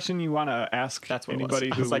there a question you want to ask? That's what anybody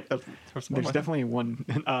it was. who? I was like, there's definitely one.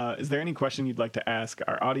 Is there any question you'd like to ask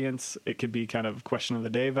our audience? It could be kind of question of the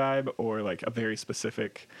day vibe, or like a very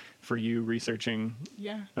specific for you researching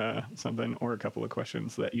something, or a couple of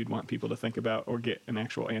questions that you'd want people to think about or get an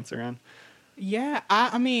actual answer on. Yeah,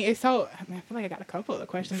 I mean, it's so. I mean, I feel like I got a couple of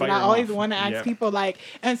questions, Fire but I 'em always off. want to ask Yeah. people like,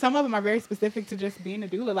 and some of them are very specific to just being a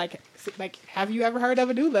doula. Like, have you ever heard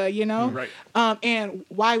of a doula? You know, Right. And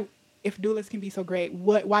why, if doulas can be so great,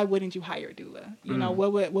 why wouldn't you hire a doula? You know,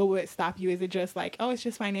 what would stop you? Is it just like, oh, it's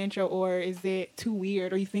just financial, or is it too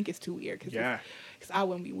weird, or you think it's too weird? Because I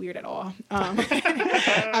wouldn't be weird at all.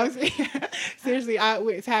 I was seriously, I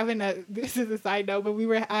was having this is a side note, but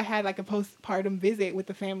I had like a postpartum visit with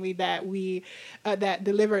the family that we that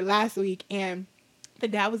delivered last week, and the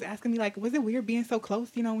dad was asking me like, was it weird being so close,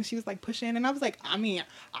 you know, when she was like pushing? And I was like, I mean,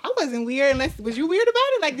 I wasn't weird was you weird about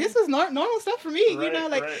it? Like, this was normal stuff for me, you know,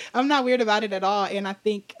 like I'm not weird about it at all. And I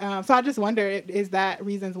think, so I just wonder, is that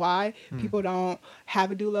reasons why people don't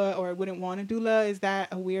have a doula or wouldn't want a doula? Is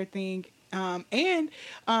that a weird thing?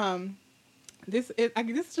 This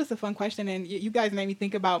is just a fun question, and you guys made me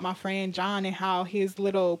think about my friend John and how his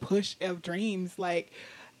little push of dreams, like,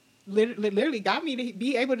 literally got me to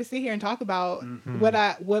be able to sit here and talk about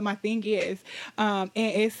what my thing is, and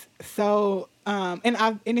it's so and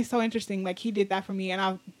it's so interesting. Like, he did that for me, and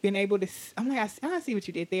I've been able to. I'm like, I see what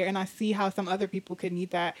you did there, and I see how some other people could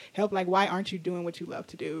need that help. Like, why aren't you doing what you love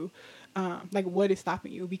to do? Like, what is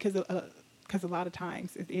stopping you? Because a lot of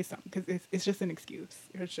times it is something, because it's just an excuse.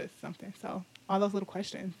 It's just something. So all those little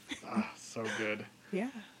questions. So good.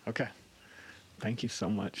 Yeah. Okay. Thank you so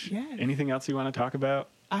much. Yeah. Anything else you want to talk about?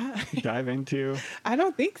 Dive into? I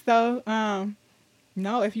don't think so.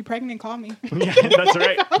 No, if you're pregnant, call me. Yeah, that's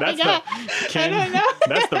right. That's I don't know.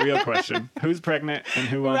 That's the real question. Who's pregnant and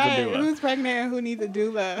who wants a doula? Who's pregnant and who needs a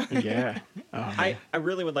doula? Yeah. Oh, I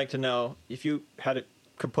really would like to know if you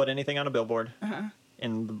could put anything on a billboard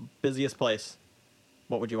in the busiest place,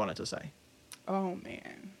 what would you want it to say? Oh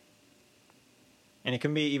man. And it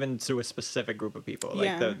can be even to a specific group of people,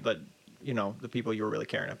 like the people you were really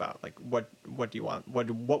caring about. Like, what do you want?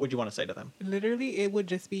 What would you want to say to them? Literally, it would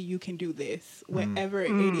just be, you can do this. Whatever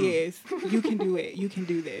it is, you can do it. You can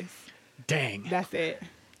do this. dang. That's it.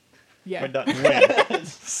 Yeah. We're done.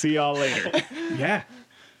 See y'all later. Yeah.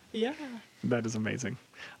 Yeah. That is amazing.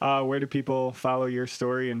 Where do people follow your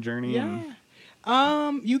story and journey? Yeah.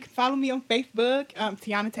 You can follow me on Facebook,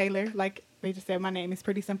 Tiana Taylor. Like they just said, my name is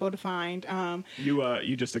pretty simple to find.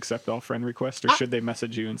 You just accept all friend requests, or should they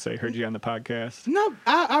message you and say, heard you on the podcast? No,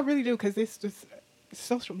 I really do, because it's just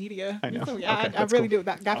social media. I know. So, Okay, I really cool. do.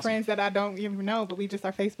 Got Awesome. friends that I don't even know, but we just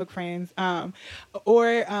are Facebook friends. Or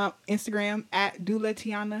Instagram at Doula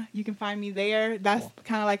Tiana. You can find me there. That's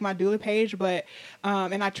kind of like my doula page, but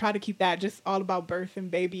and I try to keep that just all about birth and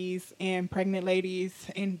babies and pregnant ladies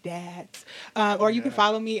and dads. Or you can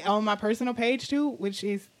follow me on my personal page too, which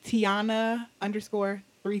is Tiana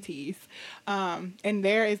 _3 T's. And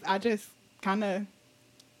there is, I just kind of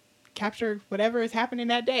capture whatever is happening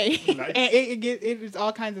that day. Nice. And it is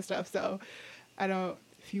all kinds of stuff. So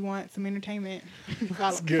if you want some entertainment,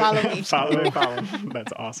 follow me. Follow.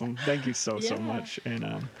 That's awesome. Thank you so Yeah. much.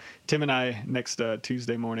 And Tim and I next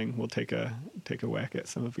Tuesday morning will take a whack at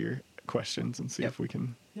some of your questions and see if we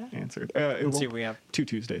can answer it. Let's see if we have 2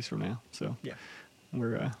 Tuesdays from now. So Yeah.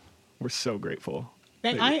 we're so grateful.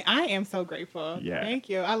 I am so grateful. Yeah. Thank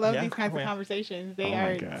you. I love Yeah. these kinds Oh, of yeah. conversations. They Oh my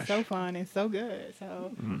are gosh. so fun and so good.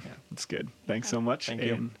 So It's good. Thanks so much. Thank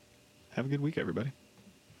you. And have a good week, everybody.